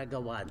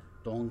bagaragawan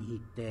tong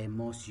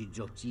hitemo si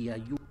jotia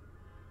yu.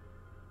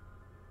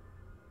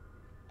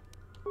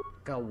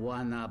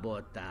 Kawana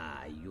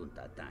bota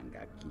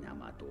yuntatanga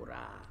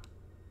kinamatura.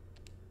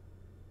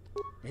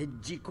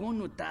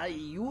 Jikono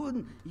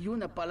tayo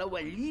yun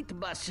palawalit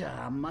ba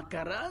sa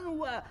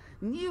makaranwa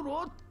ni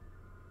Rot?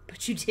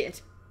 But you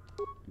did.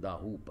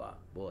 Dahupa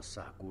bo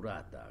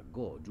sakurata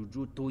go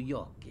jujuto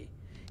yoke.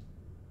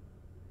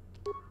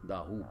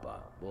 Dahupa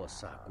bo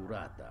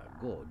sakurata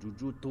go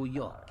jujuto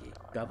yoke.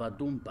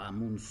 Kavadumpa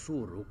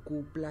munsuru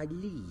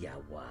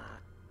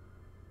kuplaliyawa.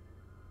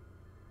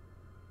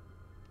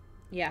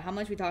 Yeah, how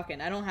much we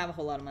talking? I don't have a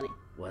whole lot of money.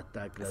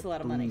 That's a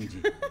lot of money.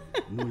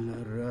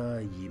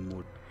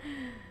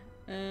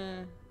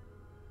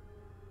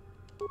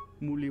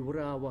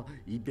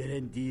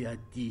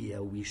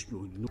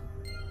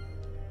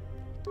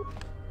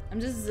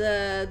 I'm just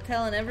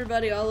telling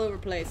everybody all over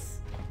the place.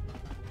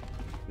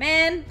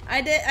 Man,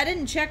 I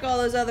didn't check all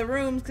those other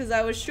rooms because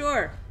I was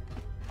sure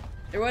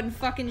there wasn't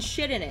fucking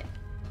shit in it.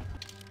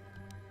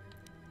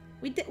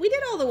 We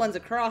did all the ones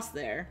across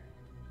there.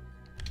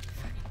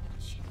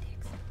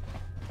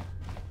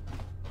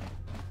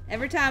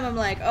 Every time I'm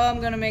like, oh,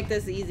 I'm gonna make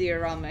this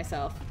easier on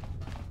myself.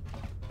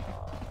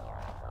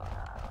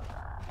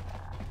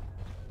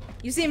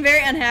 You seem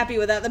very unhappy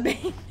without the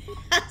Bane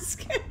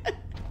mask.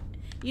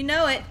 You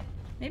know it.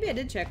 Maybe I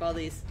did check all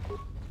these.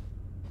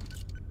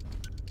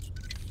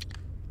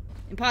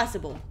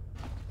 Impossible.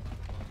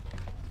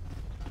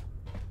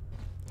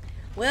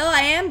 Well,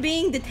 I am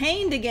being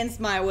detained against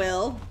my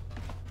will.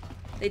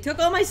 They took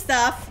all my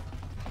stuff.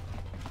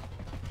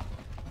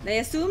 They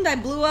assumed I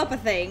blew up a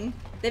thing.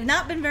 They've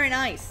not been very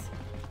nice.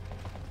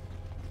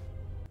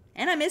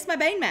 And I missed my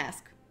Bane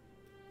mask.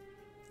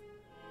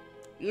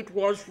 It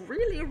was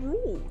really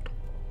rude.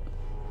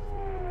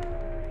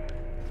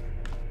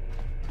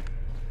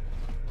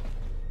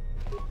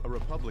 A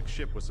Republic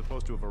ship was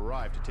supposed to have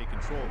arrived to take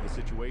control of the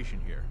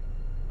situation here.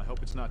 I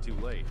hope it's not too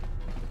late.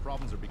 The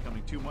problems are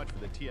becoming too much for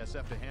the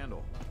TSF to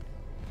handle.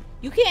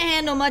 You can't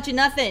handle much of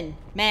nothing,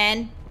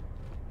 man.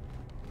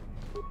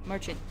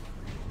 Merchant.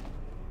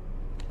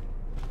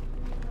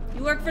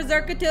 You work for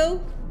Zerka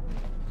too?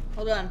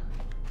 Hold on.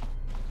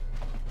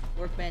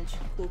 Workbench.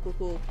 Cool, cool,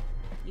 cool.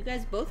 You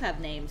guys both have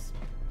names.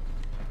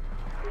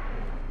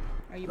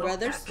 Are you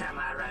brothers?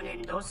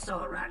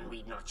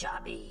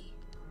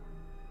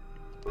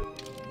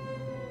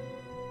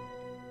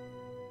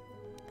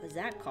 What's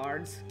that,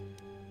 cards?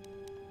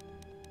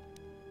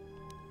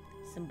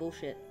 Some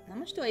bullshit. How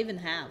much do I even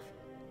have?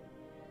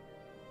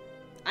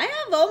 I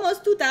have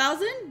almost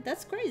 2,000?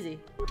 That's crazy.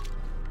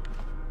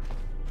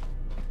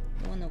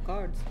 No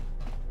cards.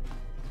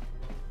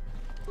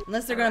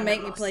 Unless they're gonna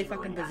make me play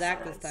fucking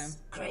Bazak this time.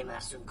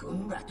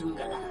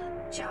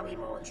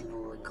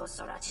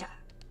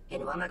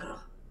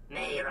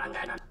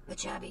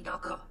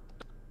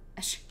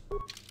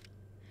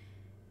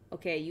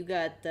 Okay, you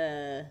got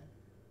the...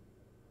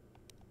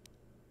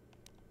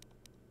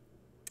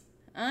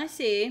 I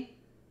see.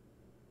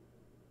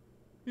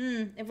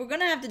 If we're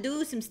gonna have to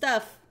do some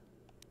stuff...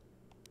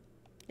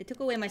 They took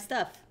away my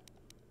stuff.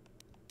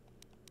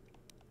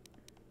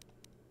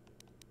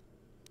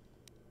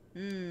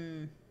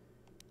 Will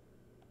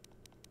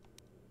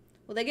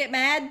they get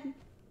mad?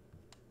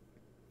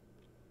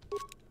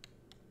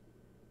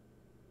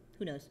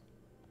 Who knows?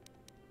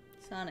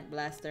 Sonic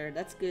Blaster.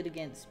 That's good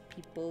against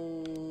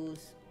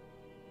people's...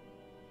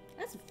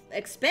 That's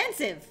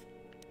expensive!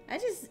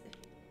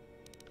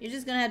 You're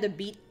just gonna have to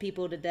beat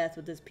people to death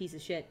with this piece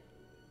of shit.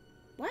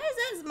 Why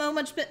is that so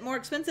much bit more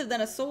expensive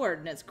than a sword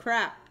and it's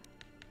crap?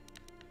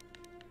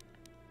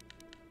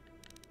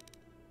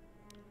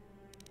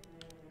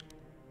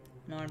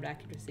 Unarmed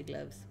accuracy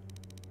gloves.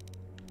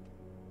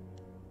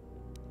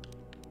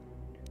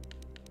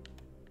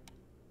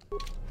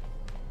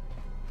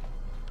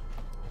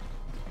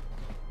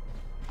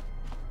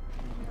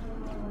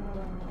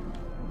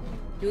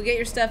 You will get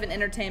your stuff in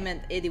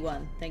Entertainment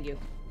 81. Thank you.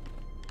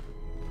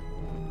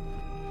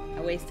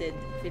 I wasted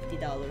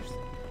 $50.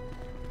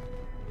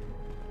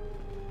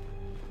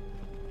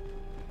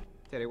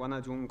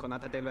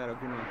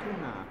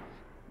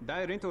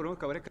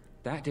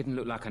 That didn't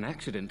look like an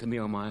accident to me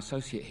or my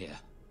associate here.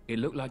 It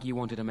looked like you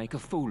wanted to make a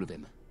fool of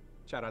him.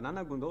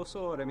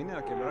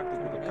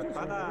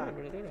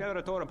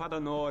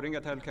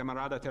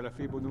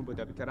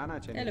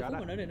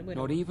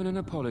 Not even an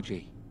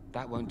apology.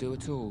 That won't do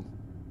at all.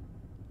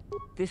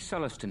 This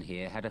Sulluston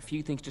here had a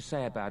few things to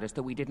say about us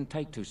that we didn't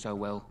take to so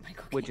well.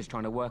 We're just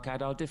trying to work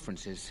out our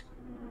differences.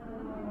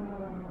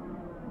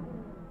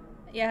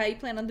 Yeah, how you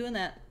plan on doing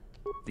that?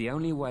 The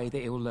only way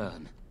that he'll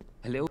learn.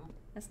 A little...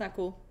 That's not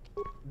cool.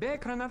 This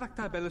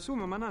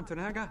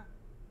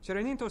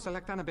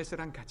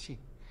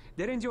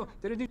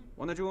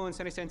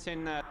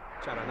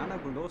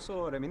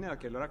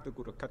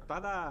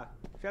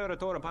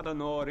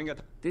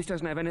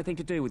doesn't have anything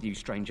to do with you,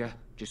 stranger.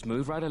 Just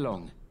move right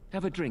along.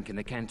 Have a drink in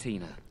the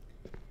cantina.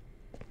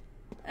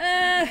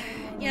 Yeah,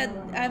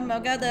 I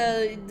got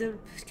the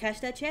cash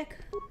that check.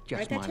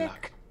 Just that my check.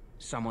 luck.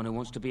 Someone who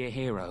wants to be a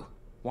hero.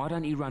 Why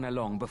don't you run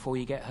along before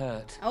you get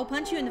hurt? I'll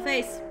punch you in the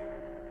face.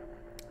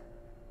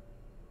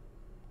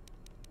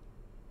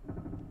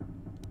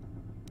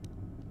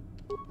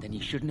 Then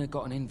you shouldn't have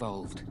gotten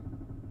involved.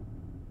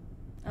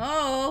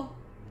 Oh.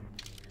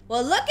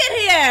 Well, look at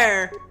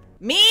here.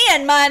 Me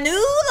and my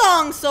new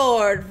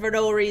longsword for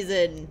no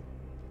reason.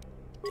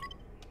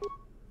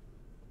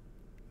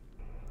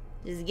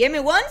 Just give me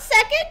 1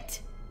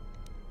 second.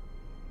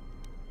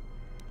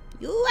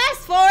 You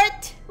asked for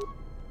it.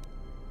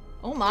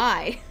 Oh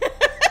my.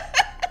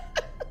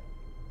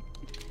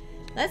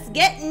 Let's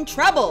get in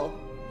trouble.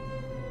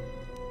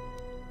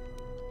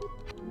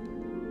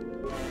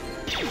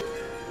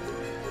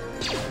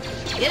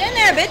 Get in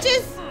there,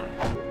 bitches.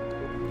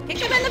 Kick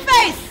him in the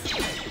face.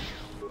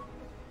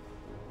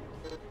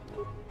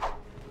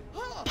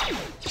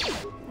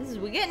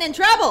 We're getting in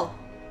trouble.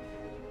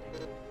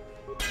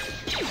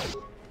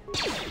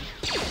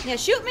 Yeah,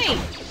 shoot me.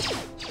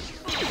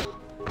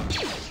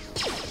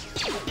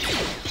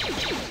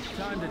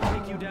 Time to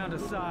take you down to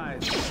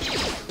size.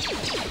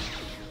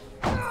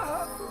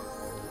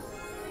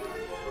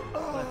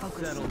 Let's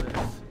settle this.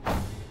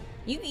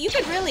 You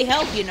could really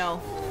help, you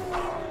know.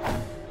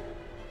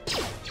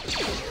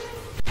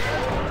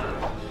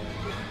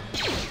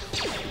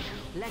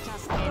 Let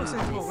us end this.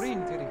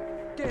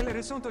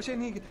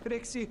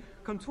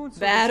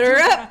 Batter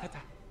up.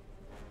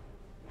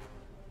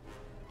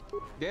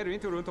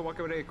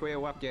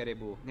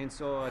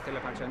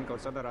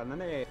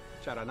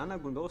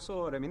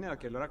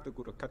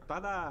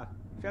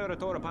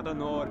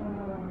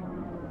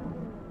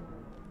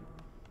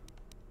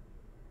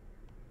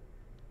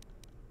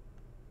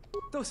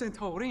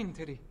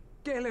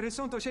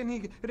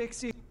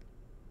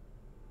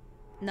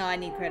 No, I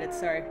need credits,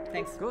 sorry.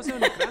 Thanks.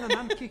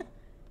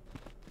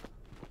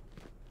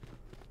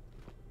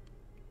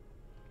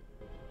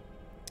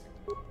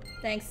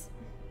 Thanks.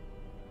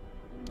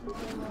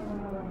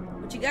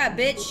 What you got,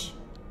 bitch?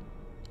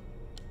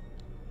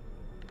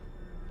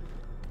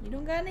 You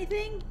don't got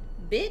anything?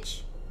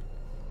 Bitch?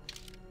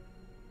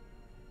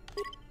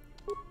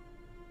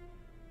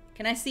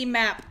 Can I see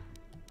map?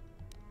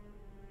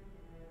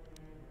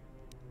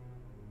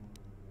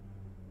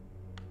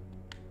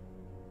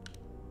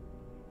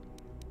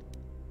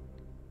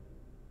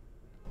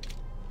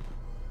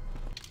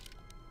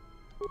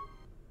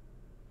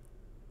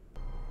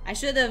 I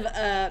should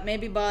have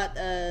maybe bought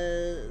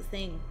a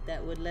thing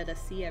that would let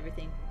us see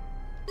everything.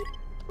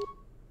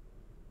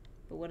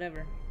 But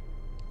whatever.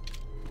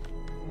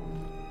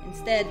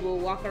 Instead, we'll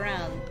walk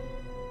around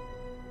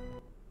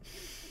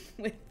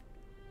with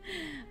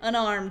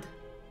unarmed.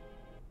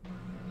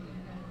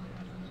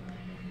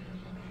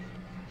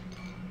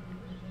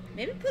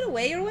 Maybe put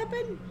away your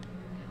weapon?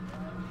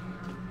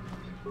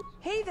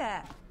 Hey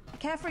there!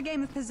 Care for a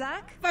game of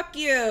Pizzak? Fuck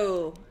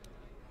you!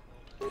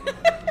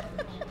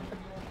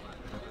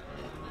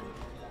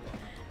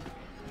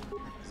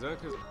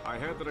 Zerkas, I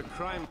heard that a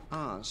crime...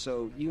 Ah,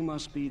 so you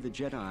must be the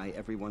Jedi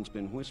everyone's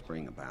been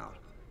whispering about.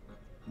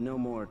 No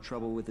more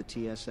trouble with the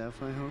TSF,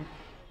 I hope?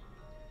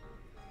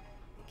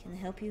 Can I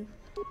help you?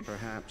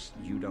 Perhaps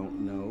you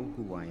don't know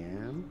who I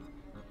am?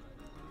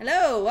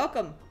 Hello,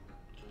 welcome.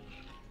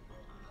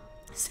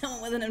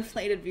 Someone with an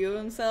inflated view of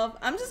himself.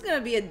 I'm just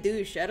gonna be a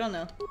douche, I don't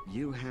know.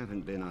 You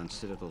haven't been on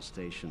Citadel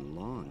Station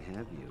long,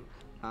 have you?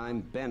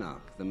 I'm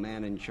Benok, the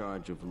man in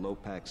charge of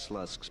Lopak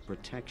Slusk's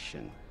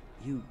protection.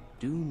 You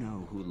do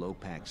know who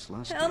Lopak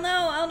Slusk is? Hell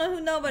no, I don't know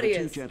who nobody is.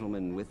 The is. two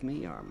gentlemen with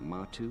me are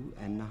Matu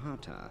and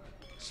Nahata,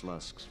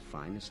 Slusk's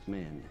finest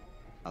men.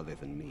 Other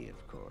than me,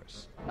 of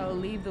course. Oh,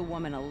 leave the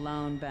woman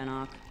alone,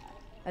 Benok.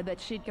 I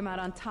bet she'd come out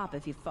on top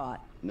if you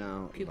fought.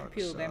 Now, pew, look,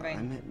 pew, sir, bang, bang.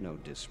 I meant no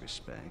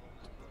disrespect.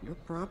 You're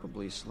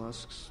probably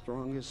Slusk's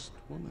strongest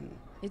woman.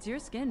 It's your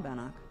skin,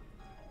 Benok.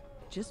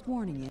 Just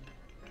warning you.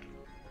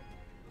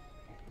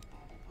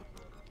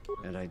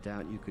 And I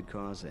doubt you could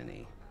cause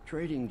any.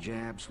 Trading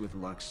jabs with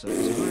Luxa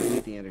is hardly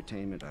the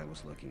entertainment I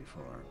was looking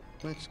for.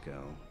 Let's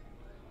go.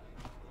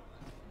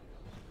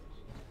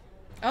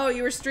 Oh,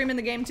 you were streaming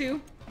the game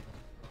too?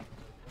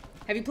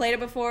 Have you played it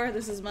before?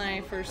 This is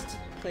my first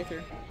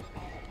playthrough.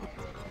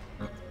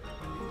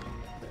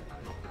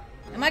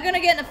 Am I gonna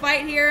get in a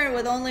fight here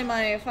with only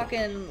my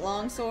fucking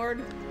longsword?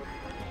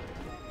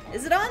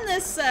 Is it on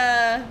this,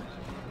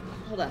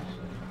 hold on.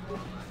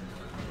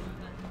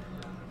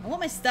 I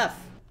want my stuff.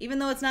 Even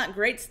though it's not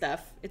great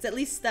stuff, it's at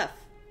least stuff.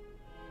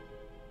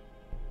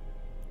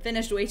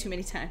 Finished way too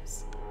many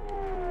times.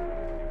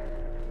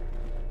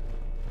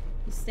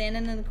 You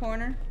standing in the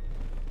corner?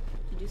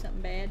 Did you do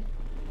something bad?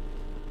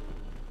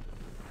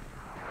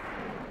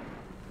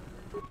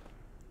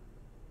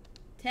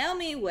 Tell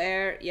me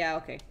where... Yeah,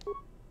 okay.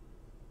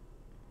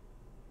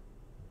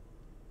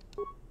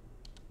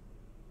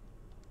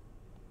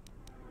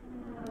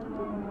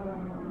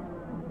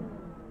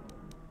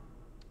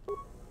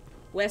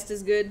 West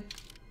is good.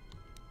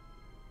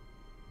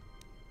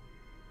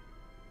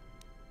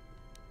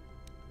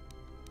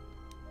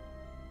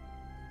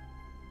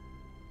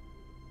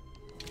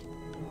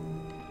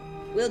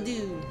 Will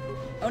do.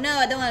 Oh no,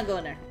 I don't want to go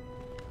in there.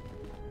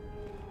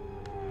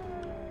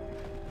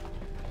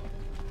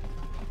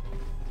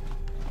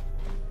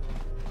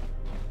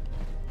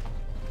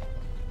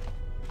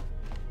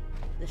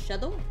 The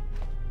shuttle?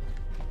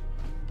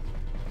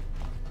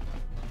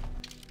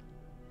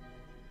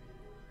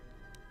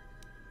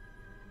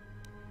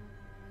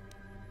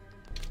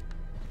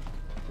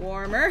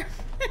 Warmer.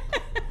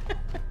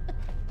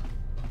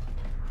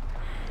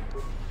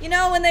 You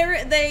know, when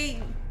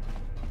they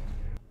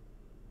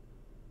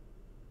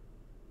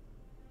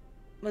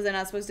was I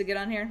not supposed to get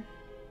on here?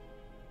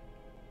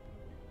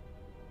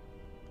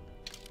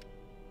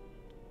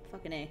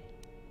 Fucking A.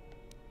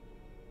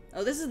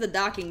 Oh, this is the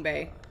docking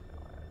bay.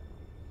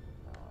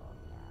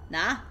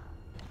 Nah.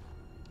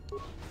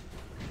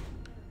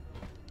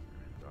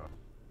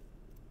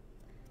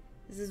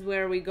 This is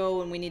where we go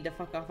when we need to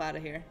fuck off out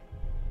of here.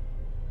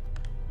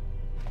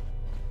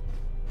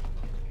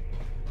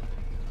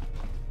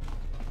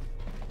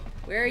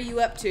 Where are you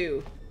up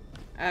to?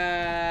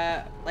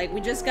 Like,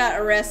 we just got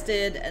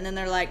arrested, and then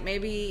they're like,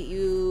 maybe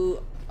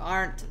you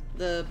aren't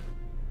the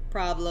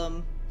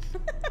problem.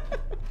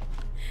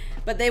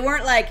 But they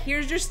weren't like,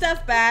 here's your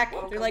stuff back.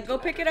 They're like, go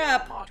pick it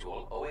up.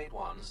 Module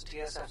 081's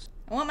TSF.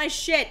 I want my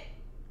shit.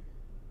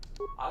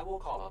 I will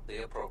call up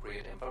the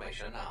appropriate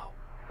information now.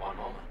 One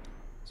moment.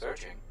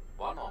 Searching.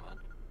 One moment.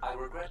 I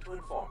regret to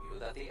inform you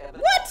that the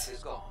Ebon Hawk is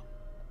gone.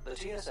 The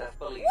TSF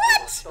believes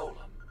it was stolen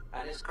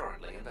and is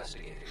currently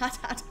investigating. Hot,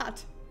 hot,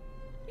 hot.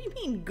 What do you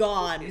mean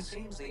gone? It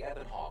seems the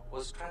Ebon Hawk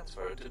was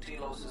transferred to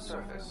Telos'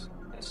 surface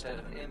instead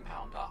of an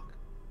impound dock.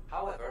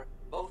 However,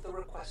 both the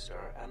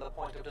requester and the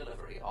point of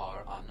delivery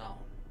are unknown.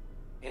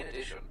 In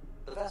addition,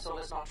 the vessel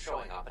is not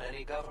showing up at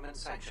any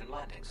government-sanctioned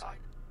landing site.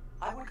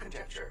 I would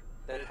conjecture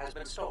that it has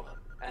been stolen,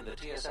 and the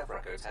TSF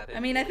records have been...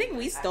 I mean, I think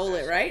we stole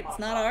it, right? It's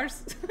not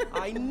ours.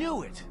 I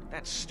knew it!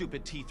 That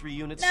stupid T3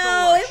 unit No, stole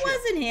our it ship.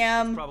 wasn't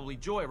him. He's probably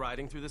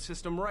joyriding through the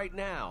system right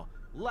now,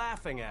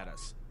 laughing at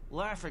us,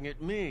 laughing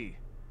at me.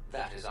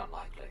 That is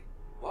unlikely.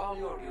 While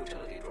your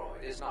utility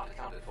droid is not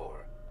accounted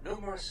for,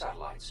 numerous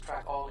satellites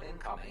track all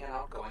incoming and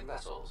outgoing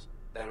vessels.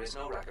 There is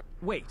no record...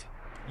 Wait,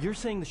 you're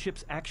saying the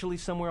ship's actually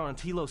somewhere on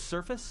Telos'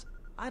 surface?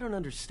 I don't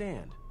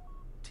understand.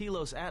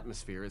 Telos'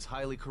 atmosphere is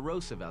highly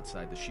corrosive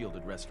outside the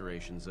shielded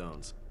restoration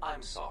zones.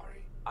 I'm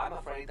sorry. I'm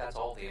afraid that's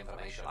all the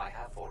information I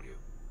have for you.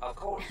 Of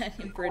course, the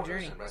For a quarters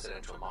journey. in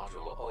Residential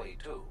Module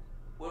 082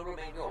 will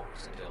remain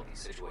yours until the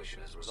situation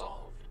is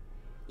resolved.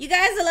 You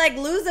guys are like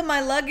losing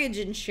my luggage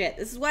and shit.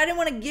 This is why I didn't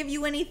want to give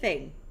you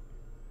anything.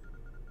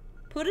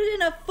 Put it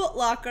in a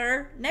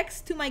footlocker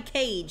next to my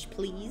cage,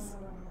 please.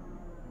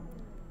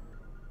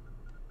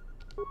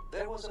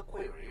 There was a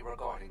query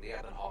regarding the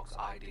Ebon Hawk's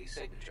ID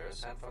signature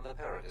sent from the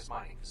Paradis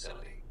mining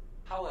facility.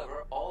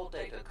 However, all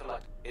data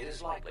collect. It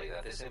is likely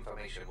that this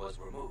information was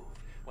removed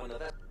when the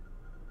vessel.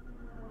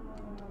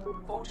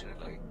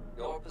 Fortunately,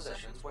 your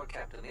possessions were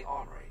kept in the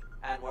armory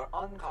and were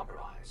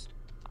uncompromised.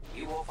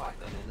 You will find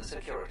them in the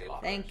security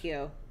lockers. Thank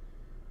you.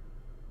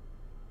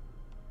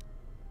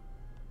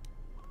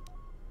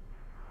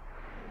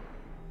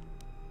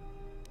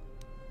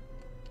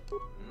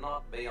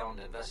 Not beyond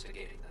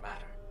investigating the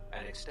matter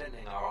and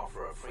extending our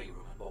offer of free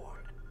room and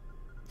board.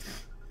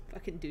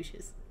 Fucking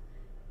douches.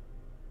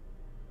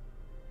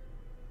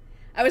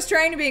 I was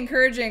trying to be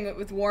encouraging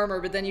with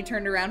warmer, but then you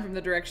turned around from the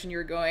direction you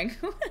were going.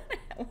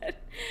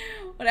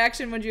 What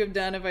action would you have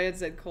done if I had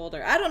said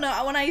colder? I don't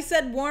know. When I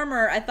said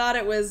warmer, I thought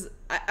it was...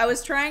 I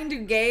was trying to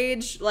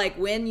gauge, like,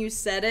 when you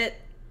said it.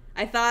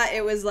 I thought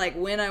it was, like,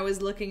 when I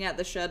was looking at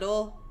the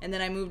shuttle, and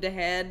then I moved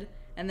ahead,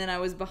 and then I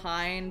was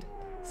behind.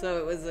 So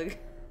it was,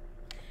 like...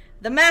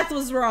 The math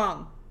was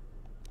wrong.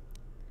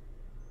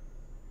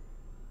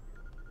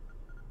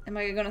 Am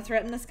I gonna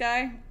threaten this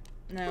guy?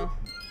 No.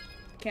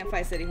 Can't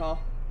fight City Hall.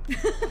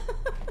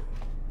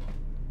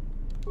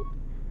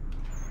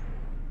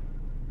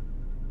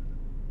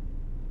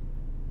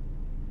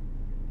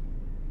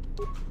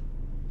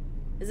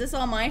 Is this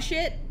all my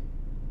shit?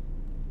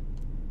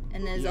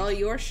 And is all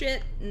your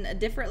shit in a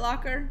different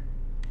locker?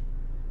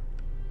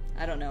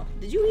 I don't know.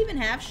 Did you even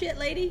have shit,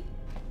 lady?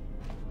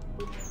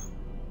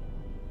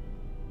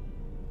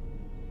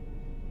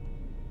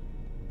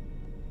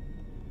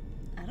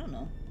 I don't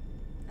know.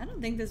 I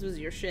don't think this was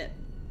your shit.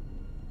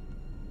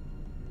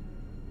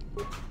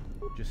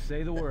 Just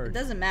say the word. It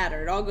doesn't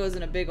matter. It all goes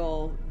in a big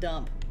old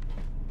dump.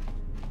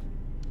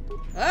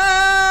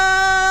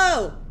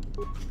 Oh!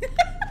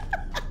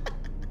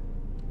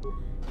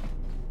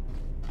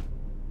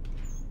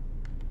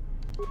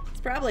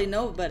 It's probably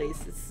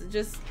nobody's. It's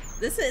just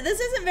this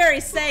isn't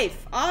very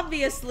safe.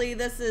 Obviously,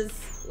 this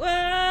is.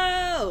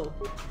 Whoa!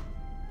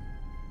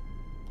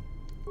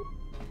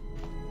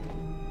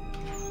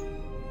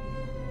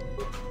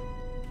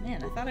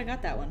 Man, I thought I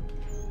got that one.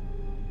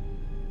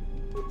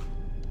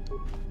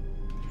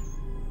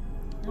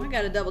 Now I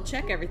gotta double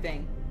check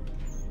everything.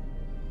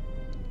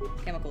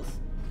 Chemicals.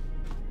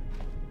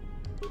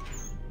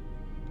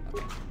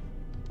 Okay.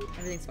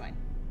 Everything's fine.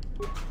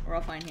 We're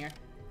all fine here.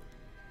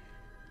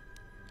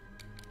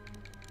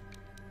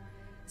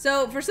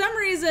 So, for some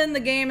reason, the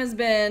game has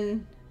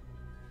been...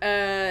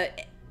 the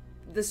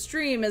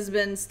stream has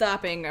been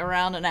stopping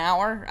around an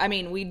hour. I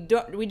mean, we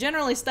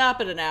generally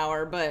stop at an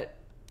hour, but...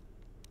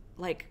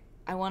 Like,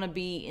 I want to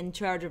be in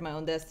charge of my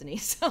own destiny,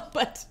 so,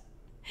 but...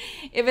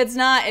 If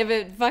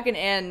it fucking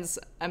ends,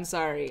 I'm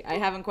sorry. I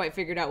haven't quite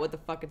figured out what the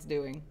fuck it's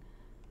doing.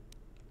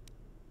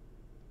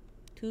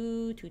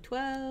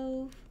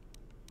 2:12.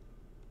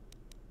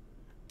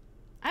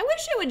 I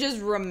wish it would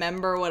just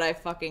remember what I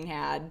fucking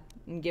had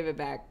and give it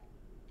back.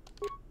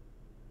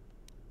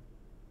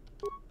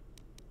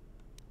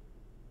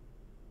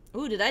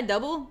 Ooh, did I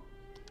double?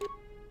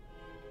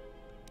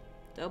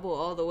 Double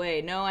all the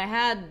way. No, I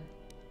had...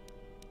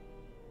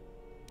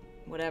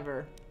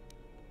 Whatever.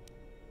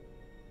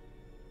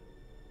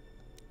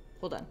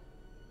 Hold on.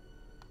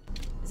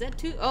 Is that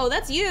two? Oh,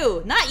 that's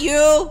you! Not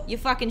you! You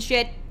fucking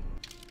shit!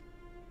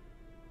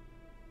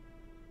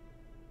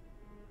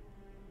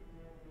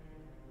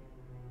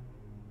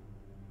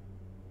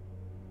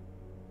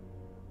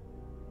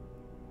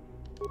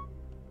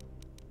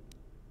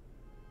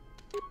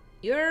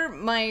 You're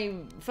my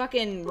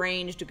fucking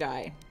ranged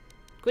guy.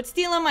 Quit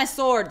stealing my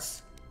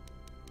swords!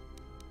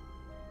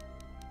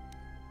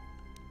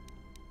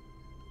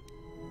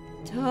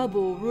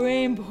 Double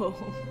rainbow.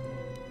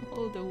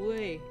 All the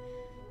way.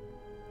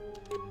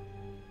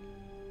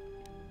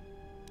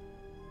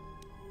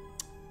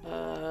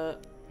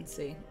 Let's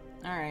see.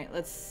 Alright,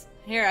 let's...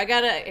 Here, I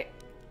gotta...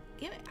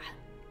 Give it...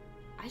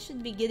 I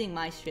should be getting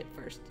my shit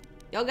first.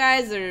 Y'all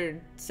guys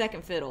are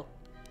second fiddle.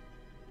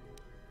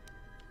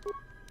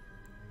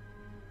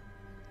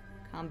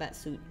 Combat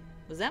suit.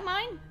 Was that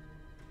mine?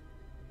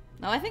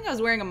 No, I think I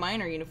was wearing a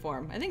miner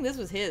uniform. I think this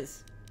was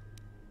his.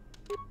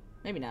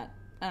 Maybe not.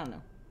 I don't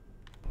know.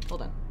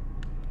 Hold on.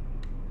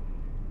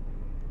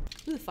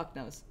 Who the fuck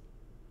knows?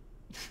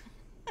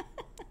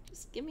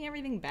 Just give me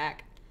everything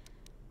back.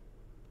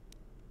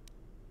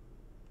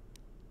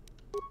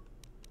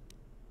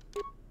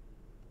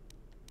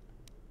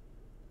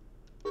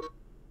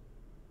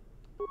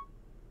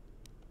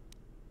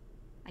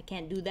 I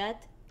can't do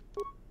that.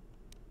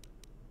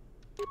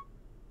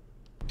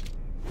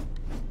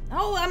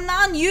 Oh, I'm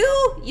not on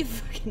you! You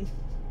fucking...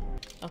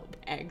 Oh,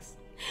 bags.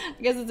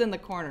 I guess it's in the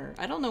corner.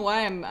 I don't know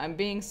why I'm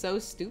being so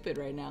stupid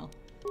right now.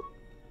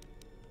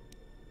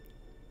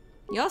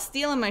 Y'all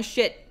stealing my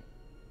shit.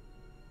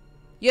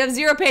 You have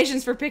 0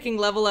 patience for picking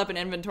level up and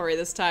inventory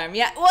this time.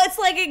 Yeah, well, it's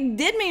like it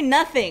did me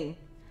nothing.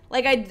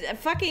 Like, I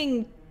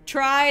fucking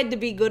tried to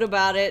be good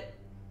about it.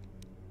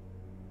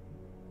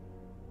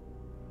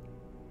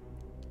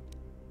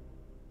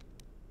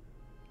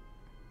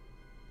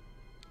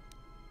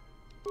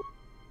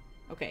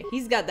 Okay,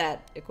 he's got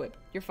that equipped.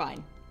 You're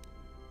fine.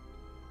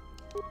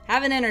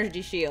 Have an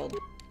energy shield.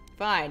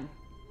 Fine.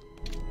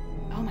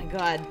 Oh my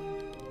god.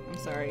 I'm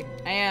sorry.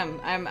 I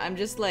am. I'm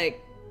just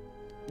like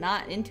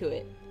not into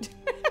it.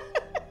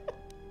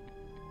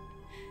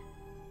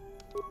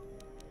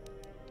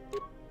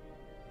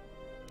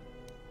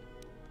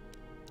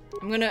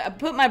 I'm gonna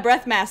put my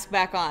breath mask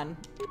back on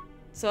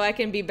so I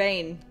can be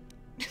Bane.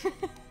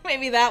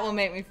 Maybe that will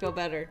make me feel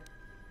better.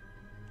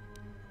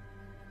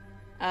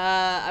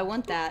 I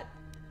want that.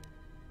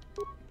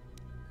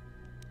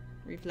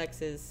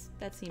 Reflexes.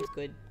 That seems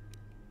good.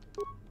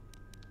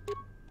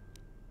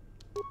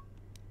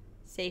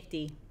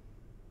 Safety.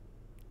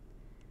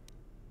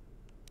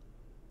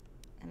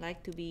 I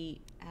like to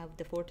have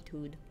the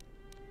fortitude.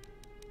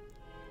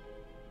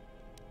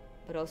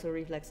 But also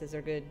reflexes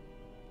are good.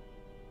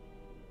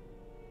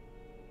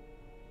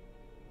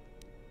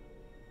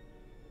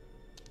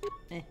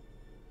 Eh.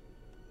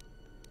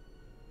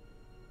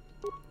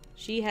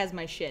 She has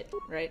my shit,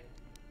 right?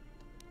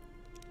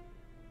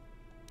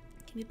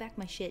 Give me back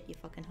my shit, you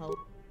fucking hoe.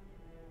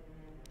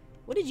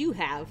 What did you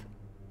have?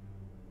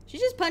 She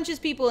just punches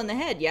people in the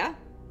head, yeah?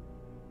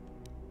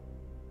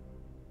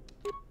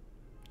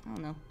 I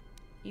don't know.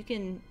 You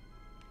can...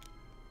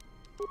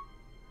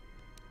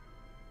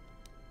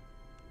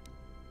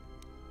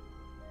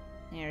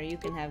 There, you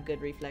can have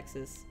good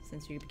reflexes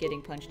since you're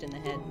getting punched in the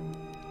head.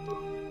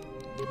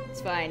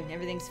 It's fine.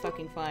 Everything's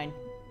fucking fine.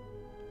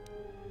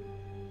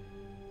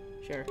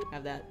 Sure,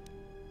 have that.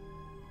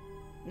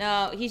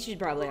 No, he should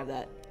probably have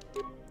that.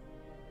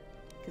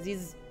 Because he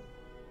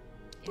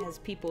has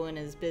people in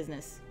his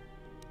business.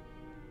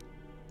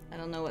 I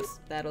don't know what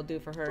that'll do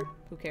for her.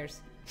 Who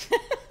cares?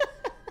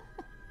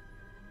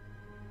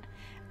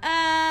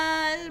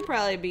 It'll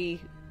probably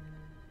be...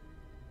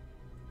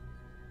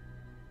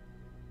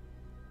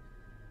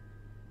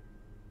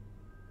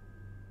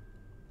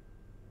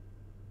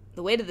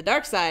 The way to the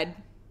dark side.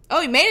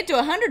 Oh, you made it to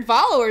 100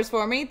 followers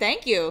for me.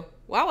 Thank you.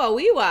 Wow, wow,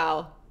 wee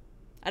wow.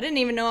 I didn't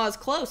even know I was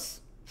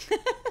close.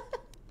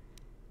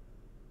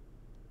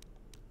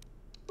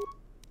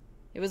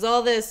 It was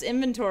all this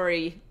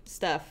inventory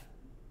stuff.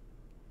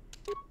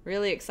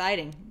 Really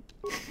exciting.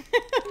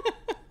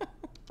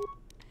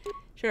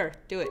 Sure,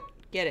 do it.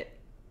 Get it.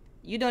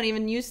 You don't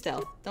even use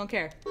stealth. Don't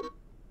care.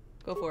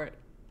 Go for it.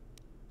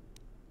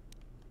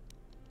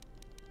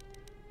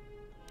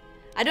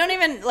 I don't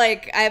even,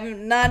 like,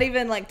 I'm not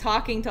even, like,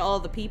 talking to all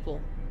the people.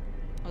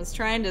 I was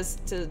trying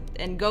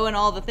and go in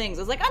all the things.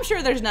 I was like, I'm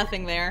sure there's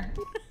nothing there.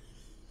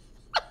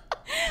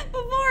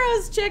 Before I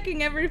was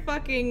checking every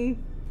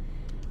fucking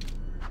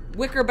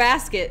wicker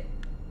basket.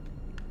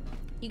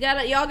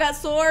 Y'all got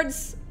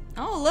swords?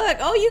 Oh, look.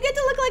 Oh, you get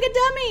to look like a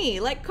dummy.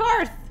 Like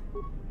Karth.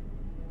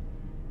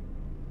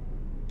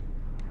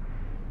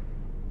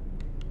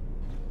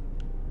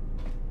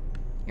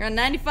 You're on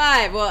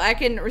 95. Well, I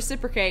can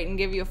reciprocate and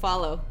give you a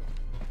follow.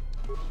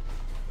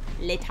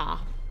 Later.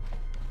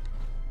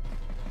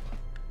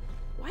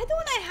 Why don't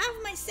I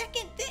have my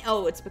second thing?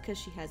 Oh, it's because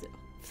she has it.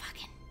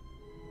 Fucking.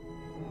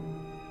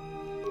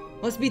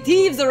 Must be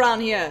thieves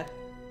around here.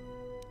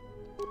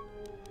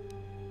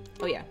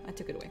 Oh yeah, I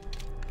took it away.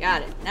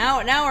 Got it.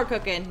 Now we're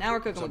cooking. Now we're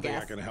cooking with gas.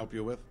 Something I can help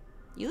you with?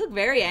 You look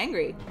very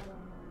angry.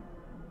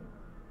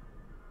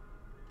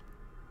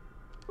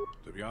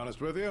 To be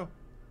honest with you,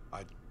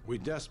 we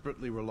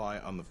desperately rely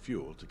on the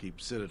fuel to keep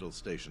Citadel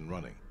Station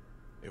running.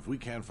 If we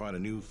can't find a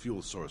new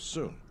fuel source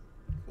soon,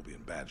 we'll be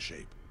in bad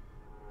shape.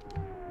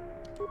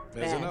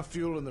 There's enough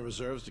fuel in the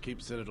reserves to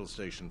keep Citadel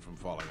Station from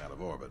falling out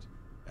of orbit,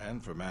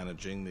 and for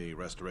managing the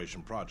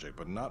restoration project,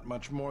 but not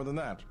much more than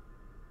that.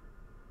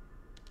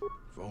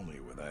 If only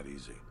it were that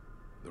easy.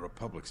 The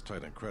Republic's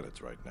tight on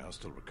credits right now,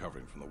 still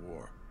recovering from the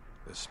war.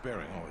 They're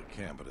sparing all they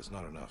can, but it's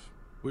not enough.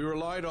 We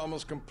relied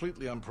almost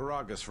completely on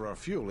Peragus for our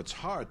fuel. It's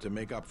hard to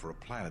make up for a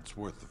planet's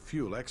worth of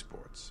fuel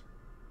exports.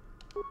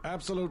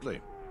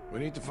 Absolutely. We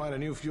need to find a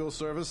new fuel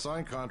service,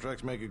 sign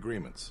contracts, make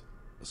agreements.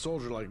 A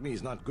soldier like me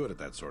is not good at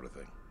that sort of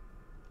thing.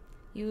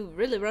 You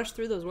really rushed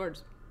through those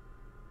words.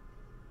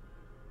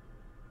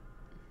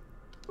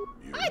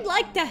 I'd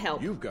like to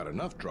help. You've got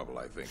enough trouble,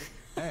 I think.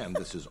 And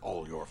this is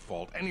all your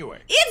fault anyway.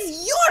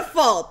 It's your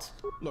fault!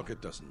 Look,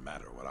 it doesn't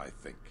matter what I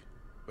think.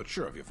 But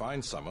sure, if you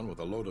find someone with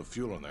a load of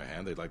fuel in their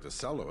hand they'd like to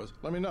sell to us,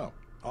 let me know.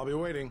 I'll be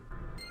waiting.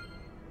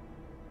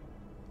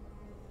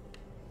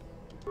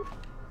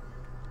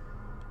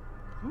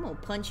 I'm gonna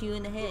punch you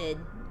in the head.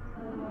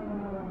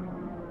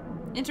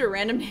 Enter a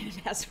random name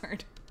and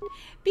password.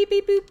 Beep,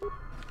 beep, boop.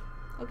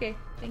 Okay,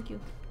 thank you.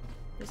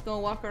 Just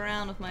gonna walk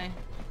around with my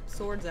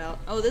swords out.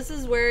 Oh, this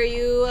is where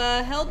you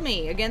held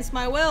me against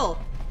my will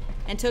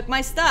and took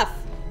my stuff.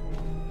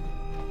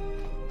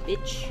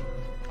 Bitch.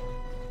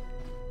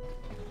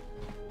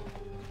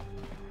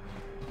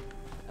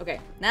 Okay,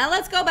 now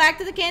let's go back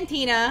to the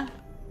cantina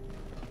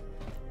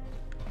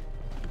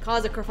and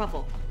cause a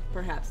kerfuffle,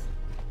 perhaps.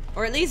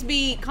 Or at least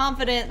be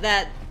confident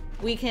that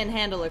we can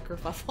handle a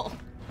kerfuffle.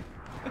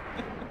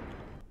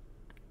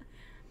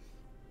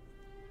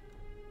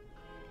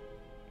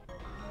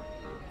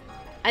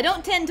 I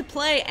don't tend to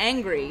play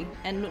angry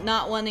and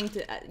not wanting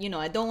to, you know,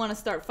 I don't want to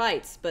start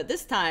fights. But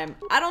this time,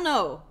 I don't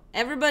know.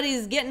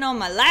 Everybody's getting on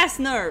my last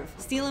nerve,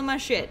 stealing my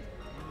shit.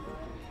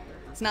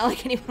 It's not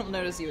like anyone will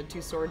notice you with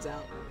two swords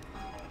out.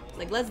 It's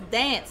like, let's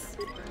dance.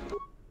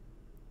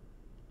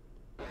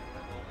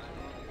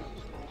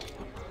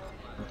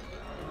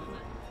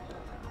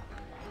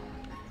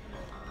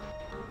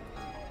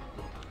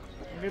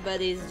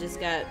 Everybody's just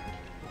got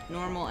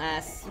normal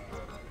ass.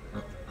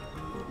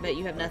 Bet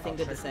you have nothing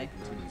good to say.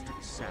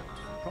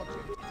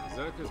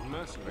 Zerka's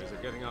mercenaries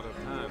are getting out of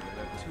hand, and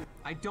they're too...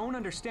 I don't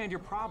understand your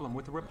problem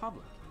with the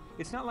Republic.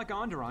 It's not like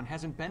Onderon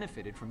hasn't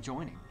benefited from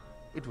joining.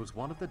 It was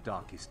one of the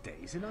darkest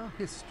days in our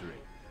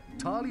history.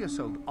 Talia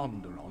sold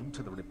Onderon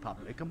to the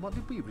Republic, and what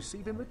did we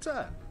receive in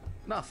return?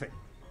 Nothing.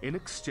 In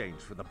exchange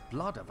for the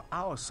blood of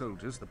our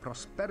soldiers, the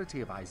prosperity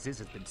of Iziz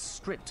has been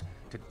stripped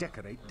to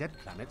decorate dead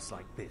planets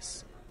like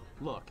this.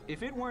 Look,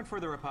 if it weren't for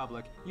the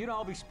Republic, you'd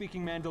all be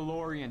speaking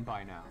Mandalorian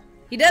by now.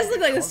 He does look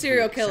like a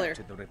serial killer.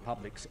 Accepted the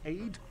Republic's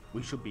aid,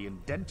 we should be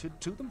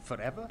indented to them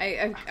forever.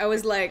 I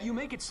was like... You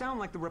make it sound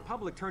like the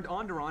Republic turned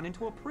Onderon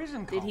into a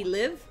prison colony. Did he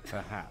live?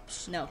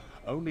 Perhaps. No.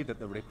 Only that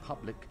the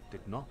Republic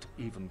did not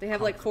even... They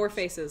have like 4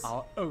 faces.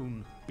 Our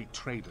own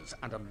betrayed us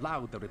and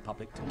allowed the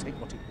Republic to take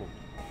what it wanted.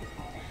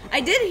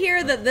 I did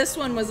hear that this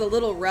one was a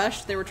little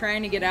rushed. They were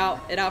trying to get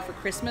it out for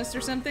Christmas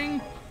or something.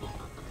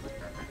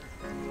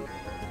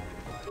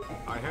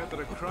 I heard that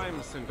a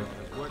crime syndicate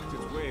has worked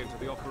its way into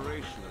the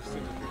operation of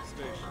Citadel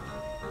Station.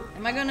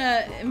 Am I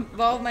gonna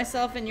involve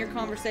myself in your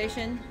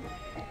conversation?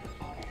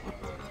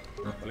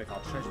 Well, if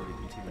our treasury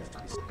continues to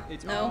be...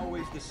 It's No.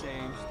 always the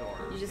same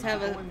story. You just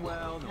have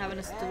having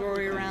a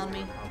story around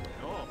me.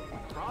 Oh,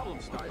 problem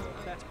started.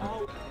 That's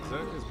all.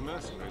 Zerka's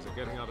mercenaries are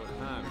getting out of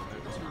hand,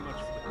 and they're too much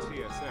for the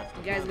TSF.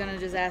 You guys gonna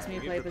just ask me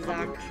to play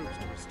Pazak? Troops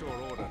to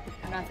restore order.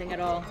 Nothing at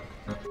all.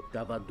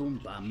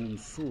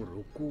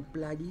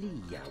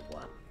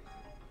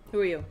 Who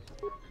are you?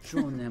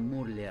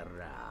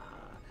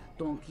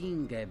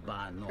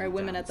 Are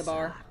women at the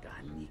bar?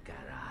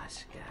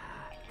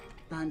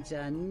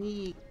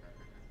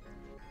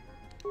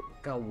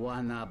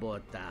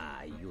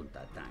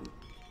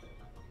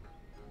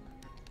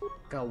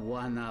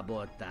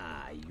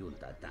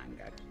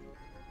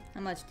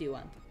 How much do you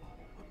want?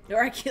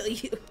 Or I kill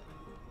you.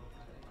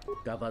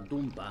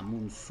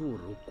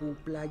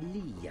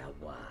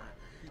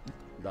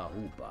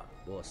 Dahupa,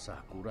 bosa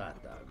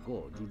kurata,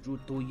 go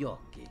jujutu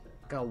yoki,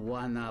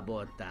 kawana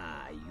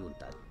bota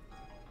yunta.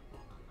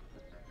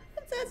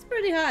 That's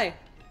pretty high.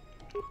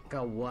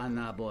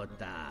 Kawana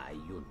bota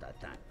yunta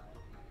tan.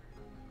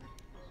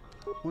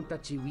 Unta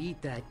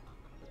chiwita.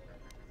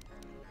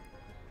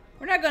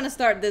 We're not gonna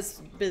start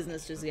this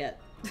business just yet.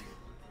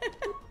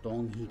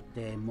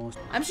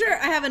 I'm sure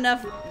I have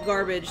enough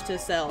garbage to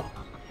sell.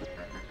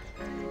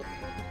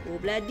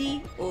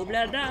 Obladi,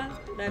 oblada,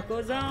 that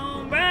goes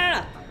on,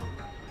 brah.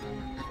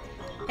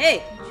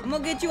 Hey, I'm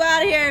gonna get you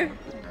out of here.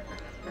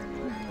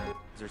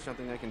 Is there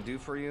something I can do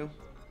for you?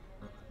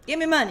 Give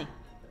me money.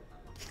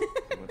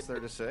 What's there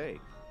to say?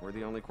 We're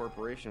the only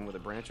corporation with a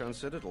branch on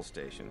Citadel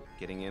Station.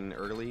 Getting in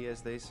early,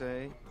 as they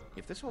say.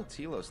 If this whole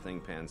Telos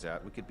thing pans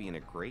out, we could be in a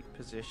great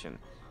position.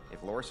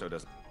 If Lorso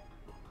doesn't...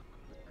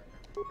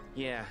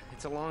 Yeah,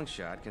 it's a long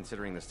shot,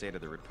 considering the state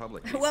of the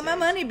Republic these I want my days.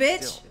 money,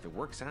 bitch! Still, if it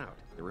works out,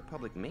 the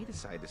Republic may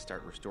decide to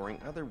start restoring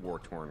other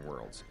war-torn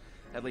worlds.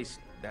 At least,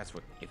 that's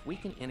what... If we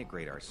can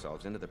integrate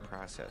ourselves into the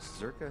process,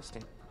 Zerka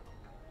stands...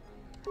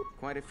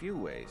 Quite a few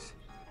ways.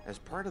 As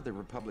part of the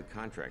Republic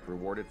contract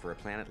rewarded for a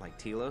planet like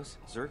Telos,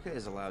 Zerka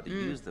is allowed to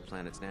use the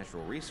planet's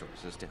natural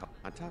resources to help.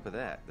 On top of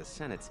that, the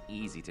Senate's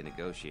easy to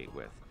negotiate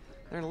with.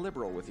 They're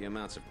liberal with the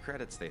amounts of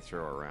credits they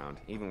throw around,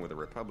 even with the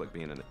Republic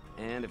being in the...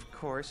 And of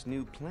course,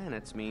 new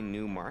planets mean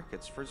new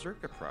markets for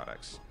Zerka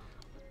products.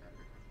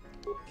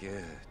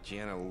 Good,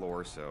 Jenna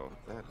Lorso.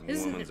 That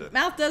woman's His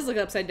mouth does look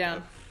upside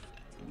down.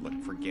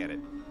 Look, forget it.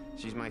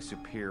 She's my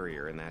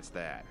superior, and that's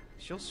that.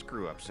 She'll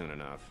screw up soon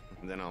enough,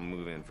 and then I'll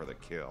move in for the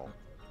kill.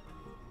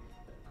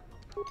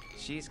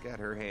 She's got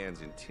her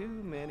hands in too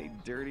many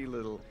dirty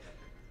little...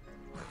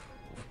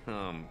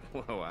 whoa,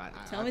 I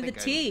Tell me think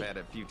the tea. I've had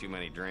a few too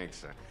many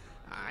drinks.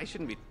 I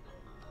shouldn't be...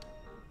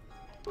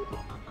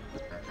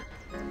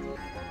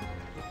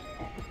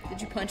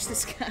 Did you punch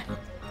this guy?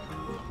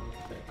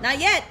 Not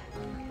yet!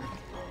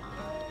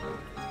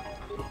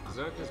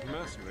 Zerka's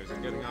mercenaries are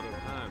getting out of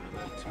hand, and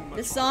they're too much...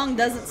 This song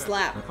doesn't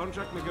slap.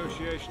 Contract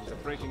negotiations are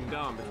breaking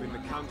down between the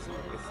Council,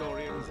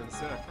 Ithorians, and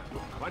Zerka.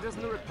 Why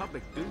doesn't the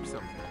Republic do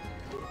something?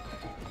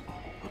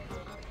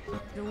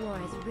 The war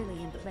has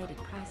really inflated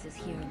prices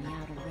here in the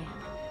Outer Rim.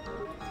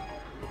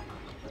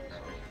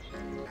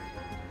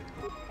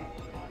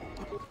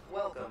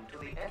 Welcome to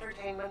the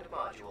Entertainment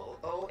Module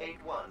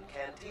 081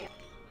 Canteen.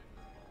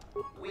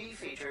 We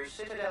feature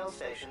Citadel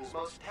Station's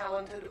most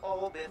talented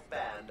all-bith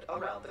band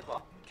around the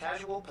clock.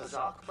 Casual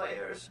Pazak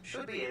players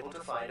should be able to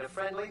find a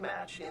friendly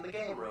match in the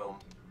game room.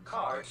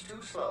 Cards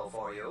too slow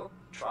for you?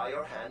 Try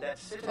your hand at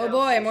Citadel Oh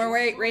boy, more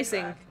Station's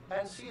racing. Track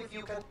and see if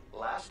you can.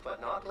 Last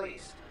but not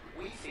least,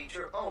 we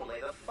feature only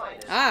the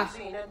finest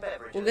cuisine and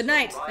beverages. Well, good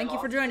night. from Thank you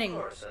for Ryloth joining. to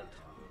Coruscant.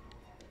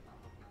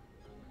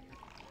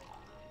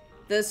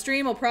 The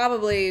stream will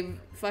probably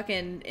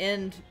fucking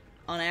end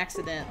on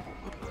accident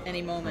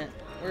any moment.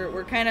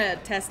 We're kind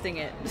of testing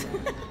it.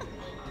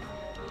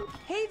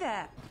 Hey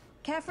there.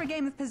 Care for a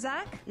game of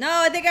Pizzak? No,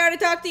 I think I already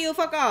talked to you.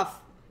 Fuck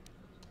off.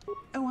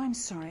 Oh, I'm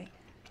sorry.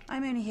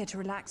 I'm only here to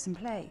relax and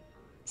play.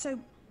 So,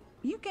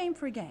 you game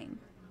for a game?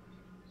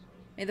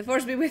 May the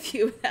force be with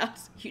you without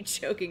you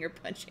choking or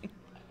punching.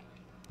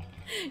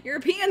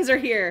 Europeans are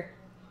here.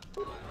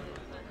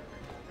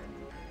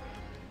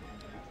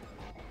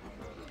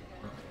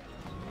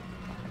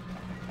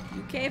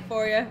 UK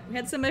for you. We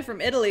had somebody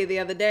from Italy the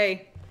other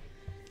day.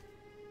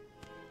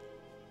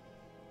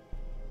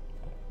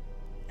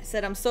 I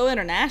said I'm so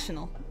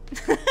international.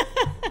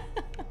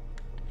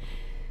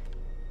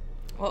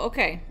 Well,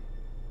 okay.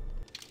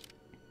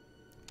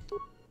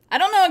 I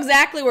don't know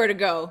exactly where to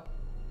go.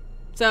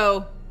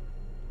 So,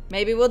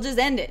 maybe we'll just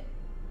end it.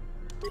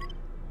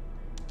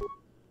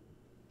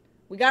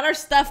 We got our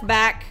stuff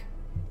back.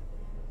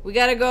 We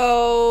gotta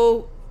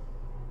go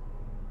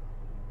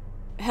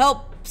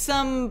help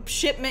some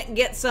shipment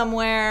get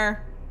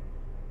somewhere.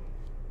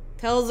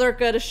 Tell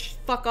Zerka to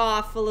fuck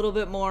off a little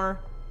bit more.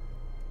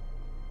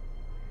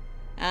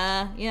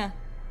 Yeah.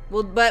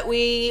 Well, but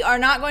we are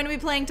not going to be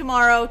playing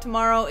tomorrow.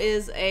 Tomorrow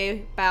is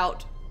a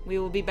bout. We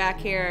will be back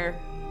here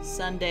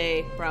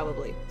Sunday,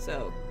 probably.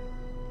 So,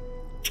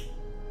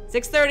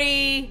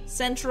 6:30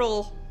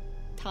 Central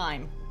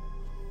Time.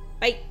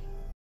 Bye.